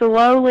going to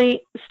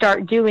slowly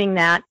start doing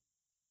that.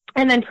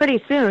 And then pretty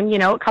soon,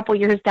 a couple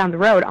years down the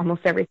road,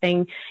 almost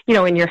everything,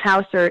 in your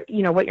house or,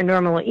 what you're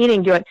normally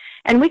eating, do it.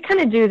 And we kind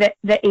of do the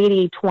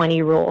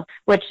 80-20 rule,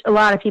 which a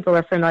lot of people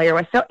are familiar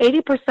with. So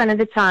 80% of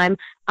the time,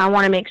 I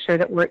want to make sure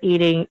that we're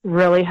eating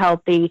really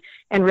healthy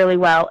and really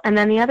well. And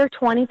then the other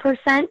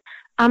 20%,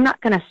 I'm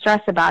not going to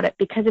stress about it,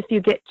 because if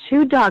you get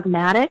too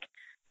dogmatic,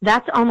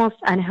 that's almost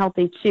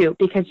unhealthy too,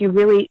 because you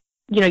really,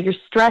 you're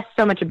stressed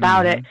so much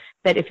about mm-hmm. it,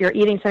 that if you're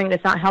eating something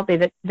that's not healthy,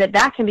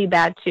 that can be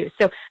bad too.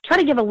 So try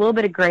to give a little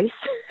bit of grace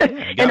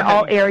in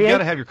all areas. You got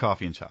to have your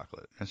coffee and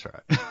chocolate. That's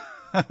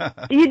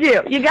right. You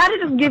do. You got to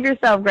just give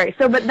yourself grace.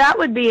 So, but that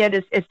would be it,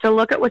 is to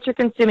look at what you're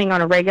consuming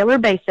on a regular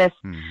basis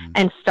mm-hmm.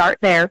 and start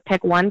there,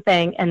 pick one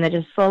thing, and then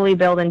just slowly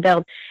build and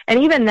build. And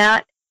even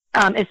that,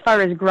 as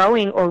far as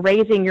growing or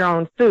raising your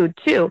own food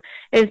too,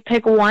 is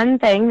pick one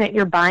thing that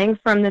you're buying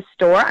from the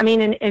store. I mean,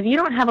 and if you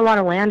don't have a lot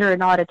of land or a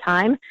lot of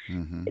time,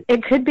 mm-hmm.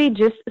 it could be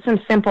just some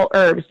simple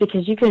herbs,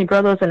 because you can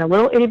grow those in a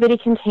little itty bitty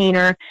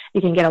container.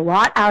 You can get a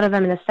lot out of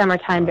them in the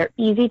summertime. They're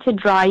easy to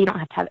dry. You don't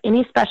have to have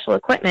any special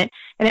equipment.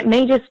 And it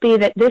may just be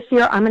that this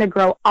year I'm going to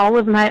grow all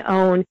of my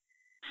own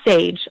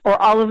sage or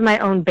all of my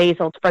own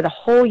basil for the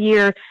whole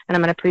year, and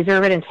I'm going to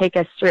preserve it and take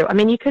us through. I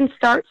mean, you can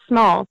start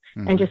small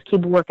mm-hmm. and just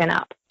keep working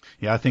up.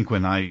 Yeah, I think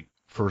when I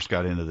first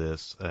got into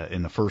this,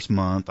 in the first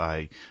month,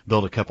 I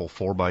built a couple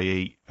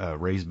 4x8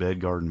 raised bed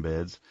garden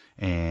beds,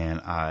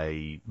 and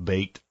I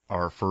baked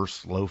our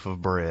first loaf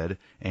of bread,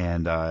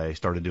 and I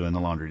started doing the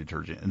laundry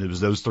detergent. And it was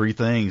those three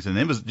things, and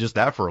it was just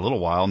that for a little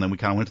while, and then we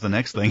kind of went to the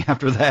next thing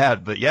after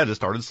that. But yeah, just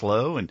started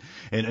slow, and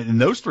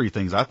those three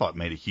things I thought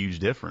made a huge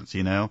difference,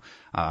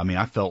 I mean,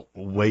 I felt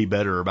way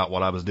better about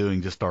what I was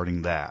doing just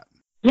starting that.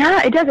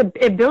 Yeah, it does.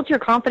 It builds your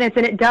confidence,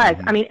 and it does.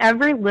 Mm-hmm. I mean,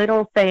 every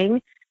little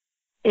thing,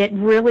 it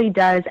really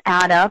does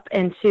add up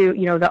into,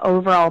 the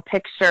overall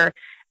picture.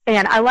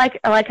 And I like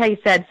how you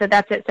said, so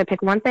that's it. So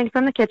pick one thing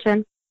from the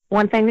kitchen,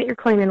 one thing that you're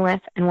cleaning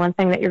with, and one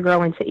thing that you're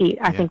growing to eat.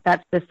 I think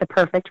that's just the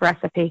perfect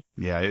recipe.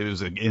 Yeah,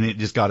 and it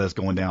just got us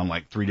going down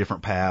like three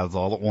different paths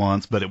all at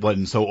once, but it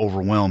wasn't so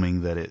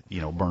overwhelming that it,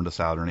 burned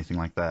us out or anything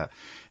like that.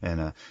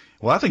 And,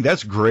 well, I think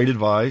that's great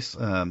advice,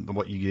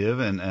 what you give.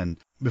 And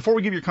before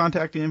we give your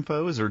contact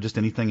info, is there just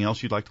anything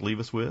else you'd like to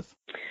leave us with?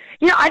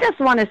 I just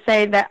want to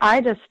say that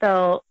I just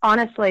feel,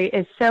 honestly,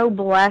 is so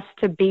blessed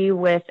to be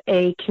with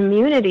a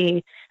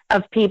community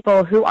of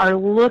people who are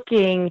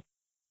looking,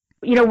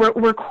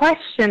 we're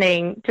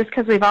questioning just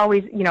because we've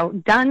always,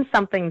 done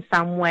something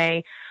some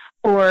way,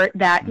 or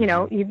that,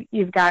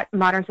 you've got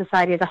modern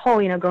society as a whole,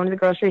 going to the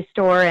grocery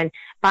store and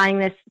buying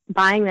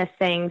this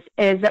things,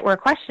 is that we're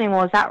questioning,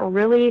 well, is that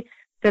really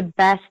the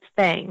best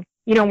thing?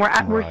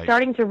 We're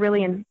starting to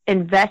really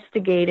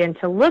investigate and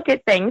to look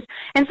at things.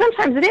 And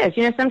sometimes it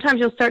is, sometimes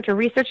you'll start to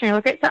research and you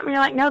look at something and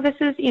you're like, no, this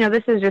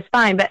is just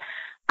fine. But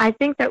I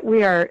think that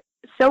we are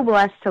so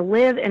blessed to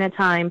live in a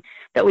time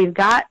that we've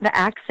got the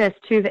access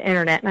to the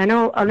internet. And I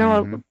know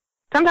mm-hmm.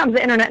 sometimes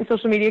the internet and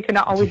social media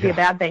cannot always be a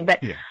bad thing,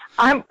 but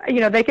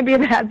they can be a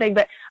bad thing.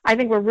 But I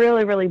think we're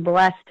really, really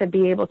blessed to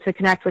be able to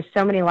connect with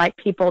so many like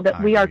people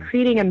that we are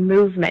creating a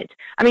movement.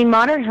 I mean,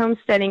 modern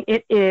homesteading,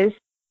 it is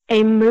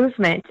a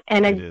movement,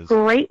 and a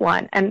great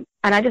one. And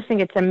I just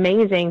think it's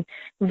amazing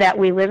that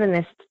we live in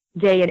this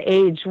day and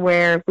age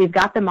where we've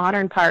got the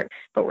modern part,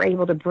 but we're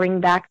able to bring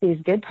back these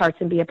good parts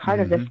and be a part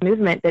of this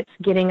movement that's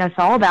getting us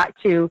all back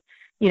to,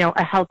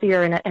 a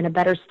healthier and a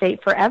better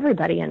state for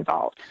everybody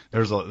involved.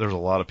 There's a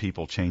lot of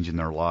people changing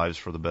their lives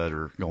for the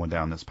better going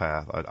down this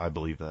path. I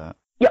believe that.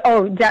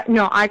 Yeah,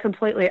 no, I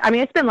completely. I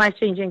mean, it's been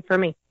life-changing for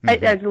me.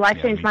 It's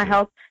life-changed my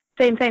health.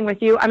 Same thing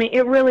with you. I mean,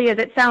 it really is.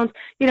 It sounds,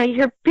 you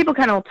hear people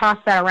kind of toss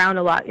that around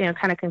a lot,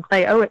 kind of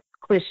conclay, it's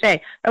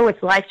cliche.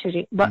 It's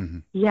life-changing. But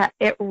yeah,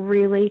 it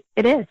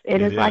is.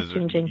 It is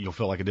life-changing. You'll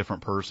feel like a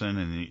different person,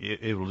 and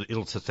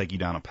it'll just take you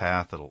down a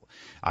path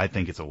I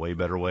think it's a way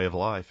better way of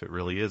life. It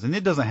really is. And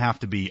it doesn't have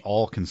to be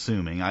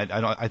all-consuming.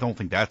 I don't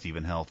think that's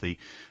even healthy.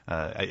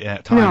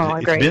 At times, no, I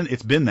agree.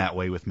 It's been that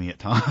way with me at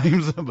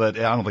times, but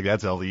I don't think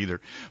that's healthy either.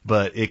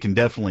 But it can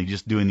definitely,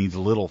 just doing these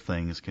little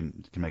things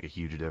can make a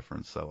huge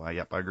difference. So, I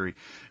agree.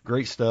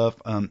 Great stuff.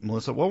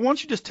 Melissa, well, why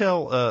don't you just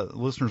tell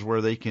listeners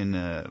where they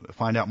can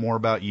find out more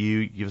about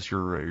you, give us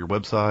your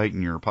website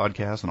and your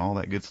podcast and all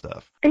that good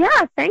stuff. Yeah,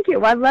 thank you.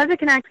 Well, I'd love to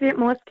connect with you.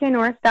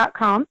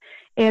 MelissaKNorris.com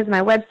is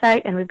my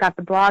website, and we've got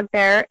the blog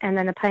there, and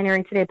then the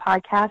Pioneering Today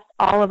podcast.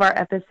 All of our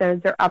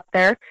episodes are up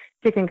there.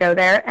 You can go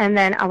there. And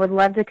then I would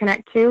love to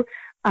connect to,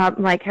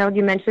 like Harold,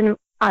 you mentioned,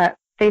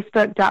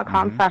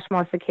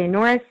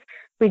 Facebook.com/MelissaKNorris.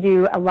 We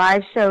do a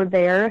live show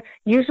there,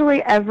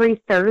 usually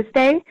every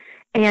Thursday.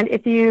 And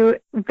if you've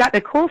got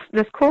this cool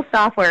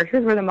software,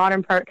 here's where the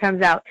modern part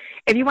comes out.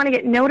 If you want to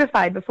get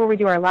notified before we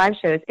do our live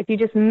shows, if you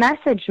just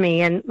message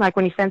me, and like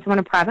when you send someone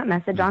a private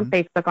message on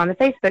Facebook, on the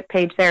Facebook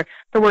page there,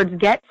 the words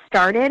 "Get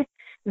Started,"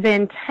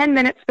 then 10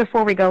 minutes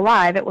before we go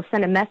live, it will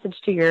send a message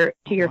to your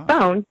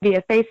phone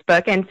via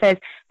Facebook and says,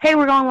 "Hey,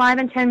 we're going live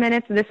in 10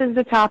 minutes. This is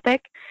the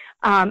topic."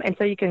 And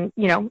so you can,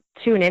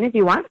 tune in if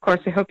you want. Of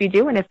course, we hope you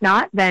do. And if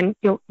not, then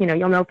you'll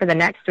know for the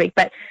next week.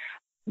 But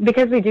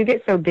because we do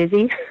get so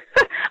busy,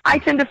 I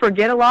tend to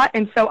forget a lot.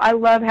 And so I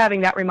love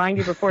having that remind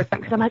you before something,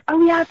 because I'm like,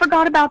 oh yeah, I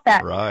forgot about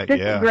that. Right. This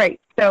is great.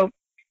 So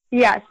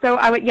yeah,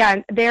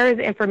 there is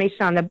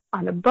information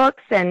on the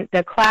books and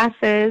the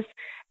classes.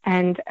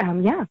 And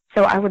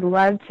so I would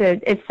love to.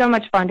 It's so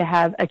much fun to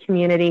have a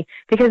community,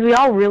 because we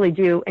all really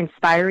do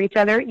inspire each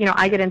other.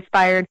 I get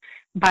inspired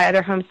by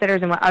other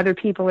homesteaders and what other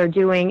people are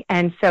doing,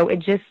 and so it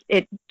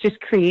just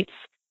creates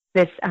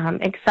this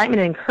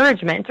excitement and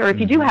encouragement. Or if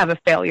you do have a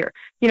failure,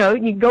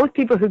 you go with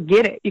people who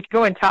get it. You can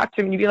go and talk to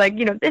them, and you'd be like,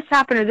 this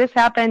happened or this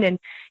happened, and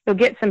you'll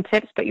get some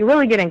tips. But you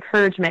really get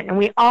encouragement, and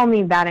we all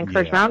need that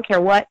encouragement. I don't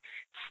care what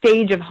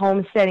stage of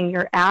homesteading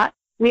you're at.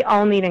 We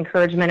all need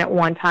encouragement at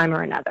one time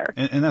or another.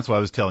 And that's what I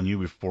was telling you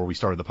before we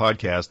started the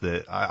podcast,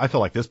 that I feel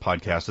like this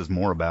podcast is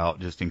more about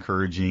just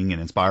encouraging and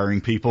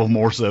inspiring people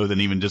more so than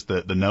even just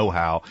the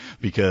know-how,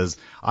 because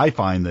I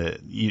find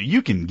that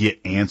you can get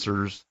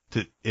answers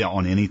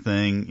on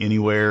anything,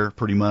 anywhere,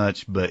 pretty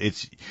much, but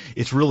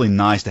it's really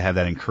nice to have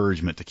that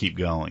encouragement to keep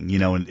going,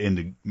 and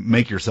to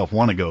make yourself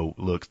want to go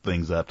look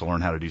things up to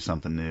learn how to do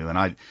something new. And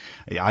I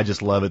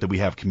just love it that we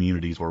have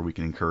communities where we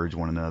can encourage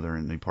one another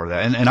and be part of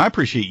that. And I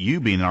appreciate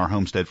you being in our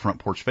Homestead Front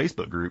Porch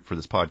Facebook group for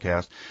this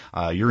podcast.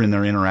 You're in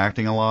there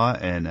interacting a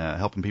lot and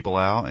helping people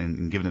out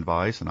and giving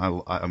advice, and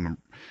I'm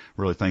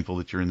really thankful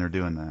that you're in there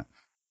doing that.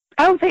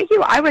 Oh, thank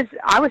you. I was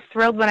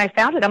thrilled when I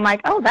found it. I'm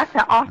like, oh, that's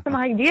an awesome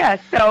idea.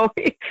 So,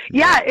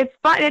 yeah, it's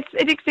fun.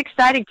 It's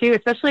exciting, too,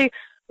 especially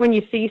when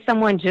you see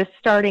someone just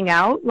starting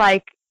out.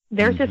 Like,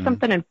 there's just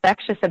something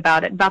infectious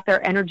about it, about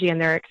their energy and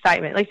their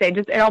excitement. Like I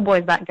say, it all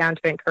boils back down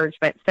to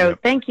encouragement. So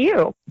thank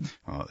you.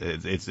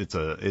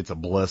 It's a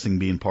blessing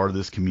being part of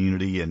this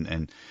community.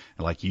 And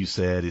like you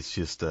said, it's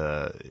just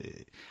I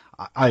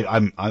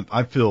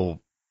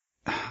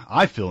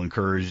feel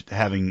encouraged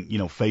having,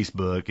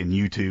 Facebook and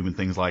YouTube and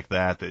things like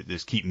that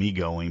just keep me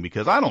going,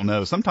 because I don't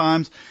know,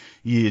 sometimes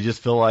you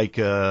just feel like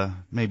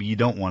maybe you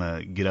don't want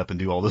to get up and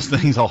do all those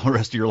things all the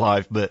rest of your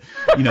life, but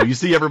you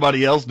see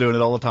everybody else doing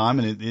it all the time,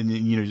 and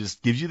it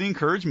just gives you the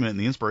encouragement and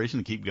the inspiration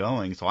to keep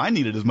going. So I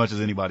need it as much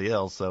as anybody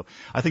else. So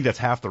I think that's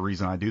half the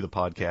reason I do the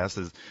podcast,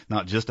 is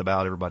not just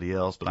about everybody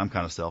else, but I'm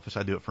kind of selfish.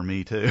 I do it for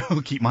me too,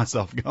 keep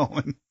myself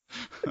going.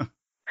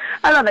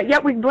 I love it.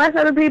 Yep, we bless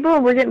other people,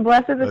 and we're getting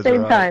blessed at the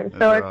same time.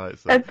 So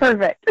that's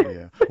perfect.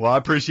 Yeah. Well, I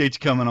appreciate you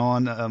coming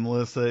on,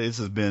 Melissa. This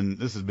has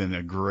been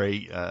a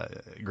great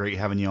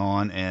having you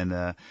on,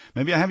 and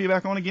maybe I'll have you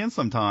back on again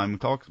sometime.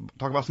 Talk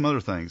about some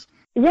other things.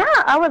 Yeah,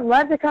 I would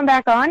love to come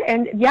back on,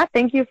 and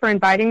thank you for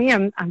inviting me.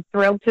 I'm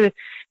thrilled to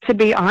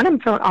be on. I'm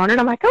feeling honored.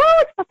 I'm like,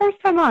 oh, it's my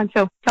first time on,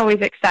 so it's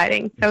always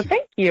exciting. So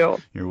thank you.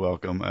 You're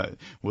welcome.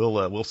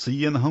 We'll see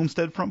you in the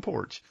Homestead Front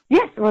Porch.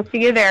 Yes, we'll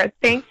see you there.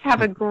 Thanks.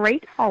 Have a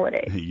great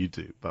holiday. You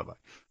too.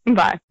 Bye-bye.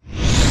 Bye.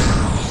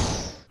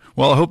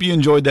 Well, I hope you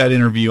enjoyed that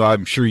interview.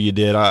 I'm sure you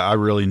did. I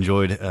really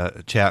enjoyed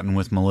chatting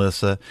with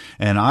Melissa,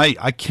 and I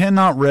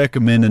cannot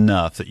recommend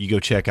enough that you go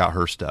check out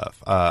her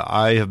stuff.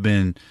 I have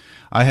been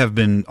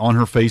on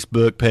her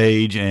Facebook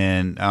page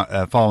and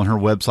following her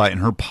website and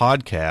her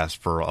podcast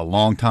for a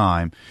long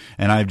time,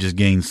 and I've just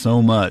gained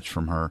so much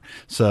from her.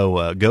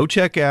 So go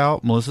check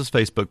out Melissa's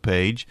Facebook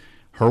page,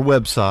 her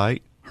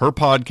website, her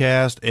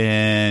podcast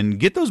and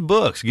get those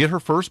books. Get her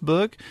first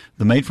book,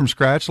 The Made from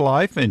Scratch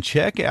Life, and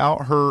check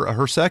out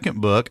her second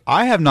book.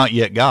 I have not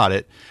yet got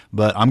it,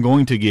 but I'm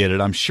going to get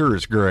it. I'm sure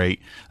it's great,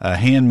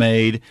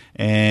 handmade.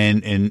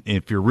 And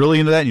if you're really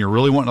into that and you're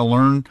really wanting to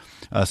learn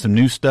some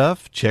new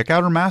stuff, check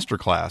out her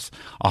masterclass.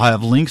 I'll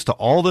have links to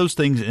all those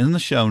things in the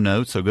show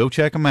notes, so go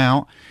check them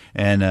out.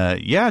 And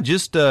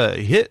just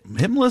hit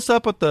Melissa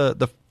up at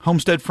the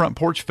Homestead Front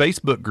Porch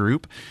Facebook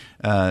group.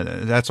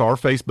 That's our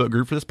Facebook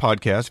group for this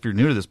podcast, if you're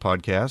new to this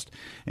podcast.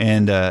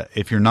 And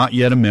if you're not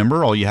yet a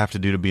member, all you have to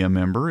do to be a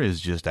member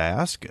is just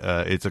ask.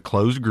 It's a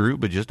closed group,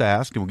 but just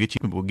ask, and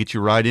we'll get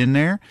you right in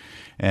there.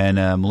 And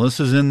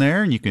Melissa's in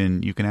there, and you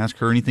can ask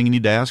her anything you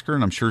need to ask her,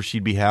 and I'm sure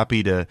she'd be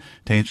happy to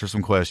answer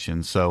some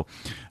questions. So,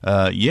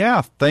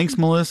 thanks,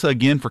 Melissa,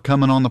 again for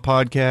coming on the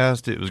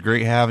podcast. It was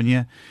great having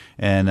you,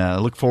 and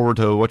look forward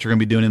to what you're going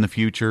to be doing in the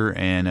future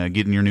and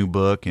getting your new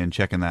book and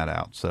checking that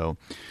out. So,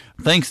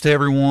 thanks to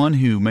everyone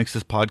who makes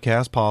this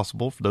podcast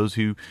possible, for those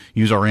who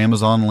use our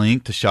Amazon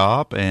link to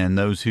shop and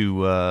those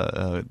who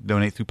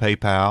donate through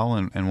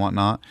PayPal and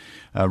whatnot.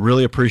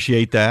 Really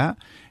appreciate that.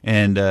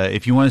 And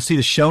if you want to see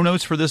the show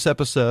notes for this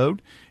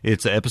episode,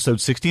 it's episode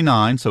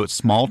 69, so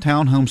it's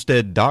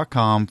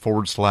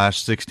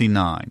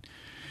smalltownhomestead.com/69.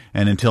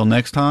 And until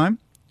next time,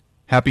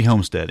 happy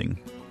homesteading.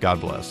 God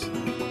bless.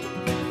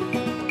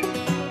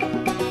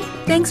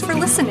 Thanks for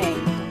listening.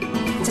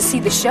 To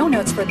see the show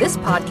notes for this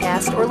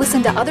podcast or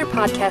listen to other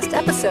podcast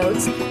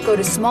episodes, go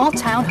to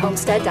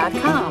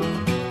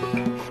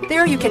smalltownhomestead.com.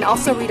 There you can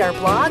also read our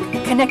blog,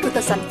 connect with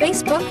us on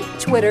Facebook,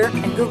 Twitter,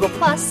 and Google+,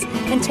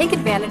 and take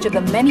advantage of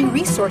the many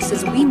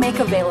resources we make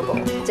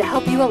available to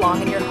help you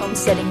along in your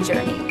homesteading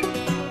journey.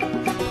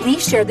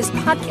 Please share this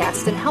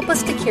podcast and help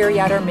us to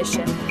carry out our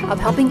mission of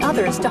helping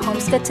others to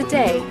homestead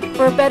today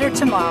for a better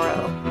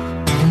tomorrow.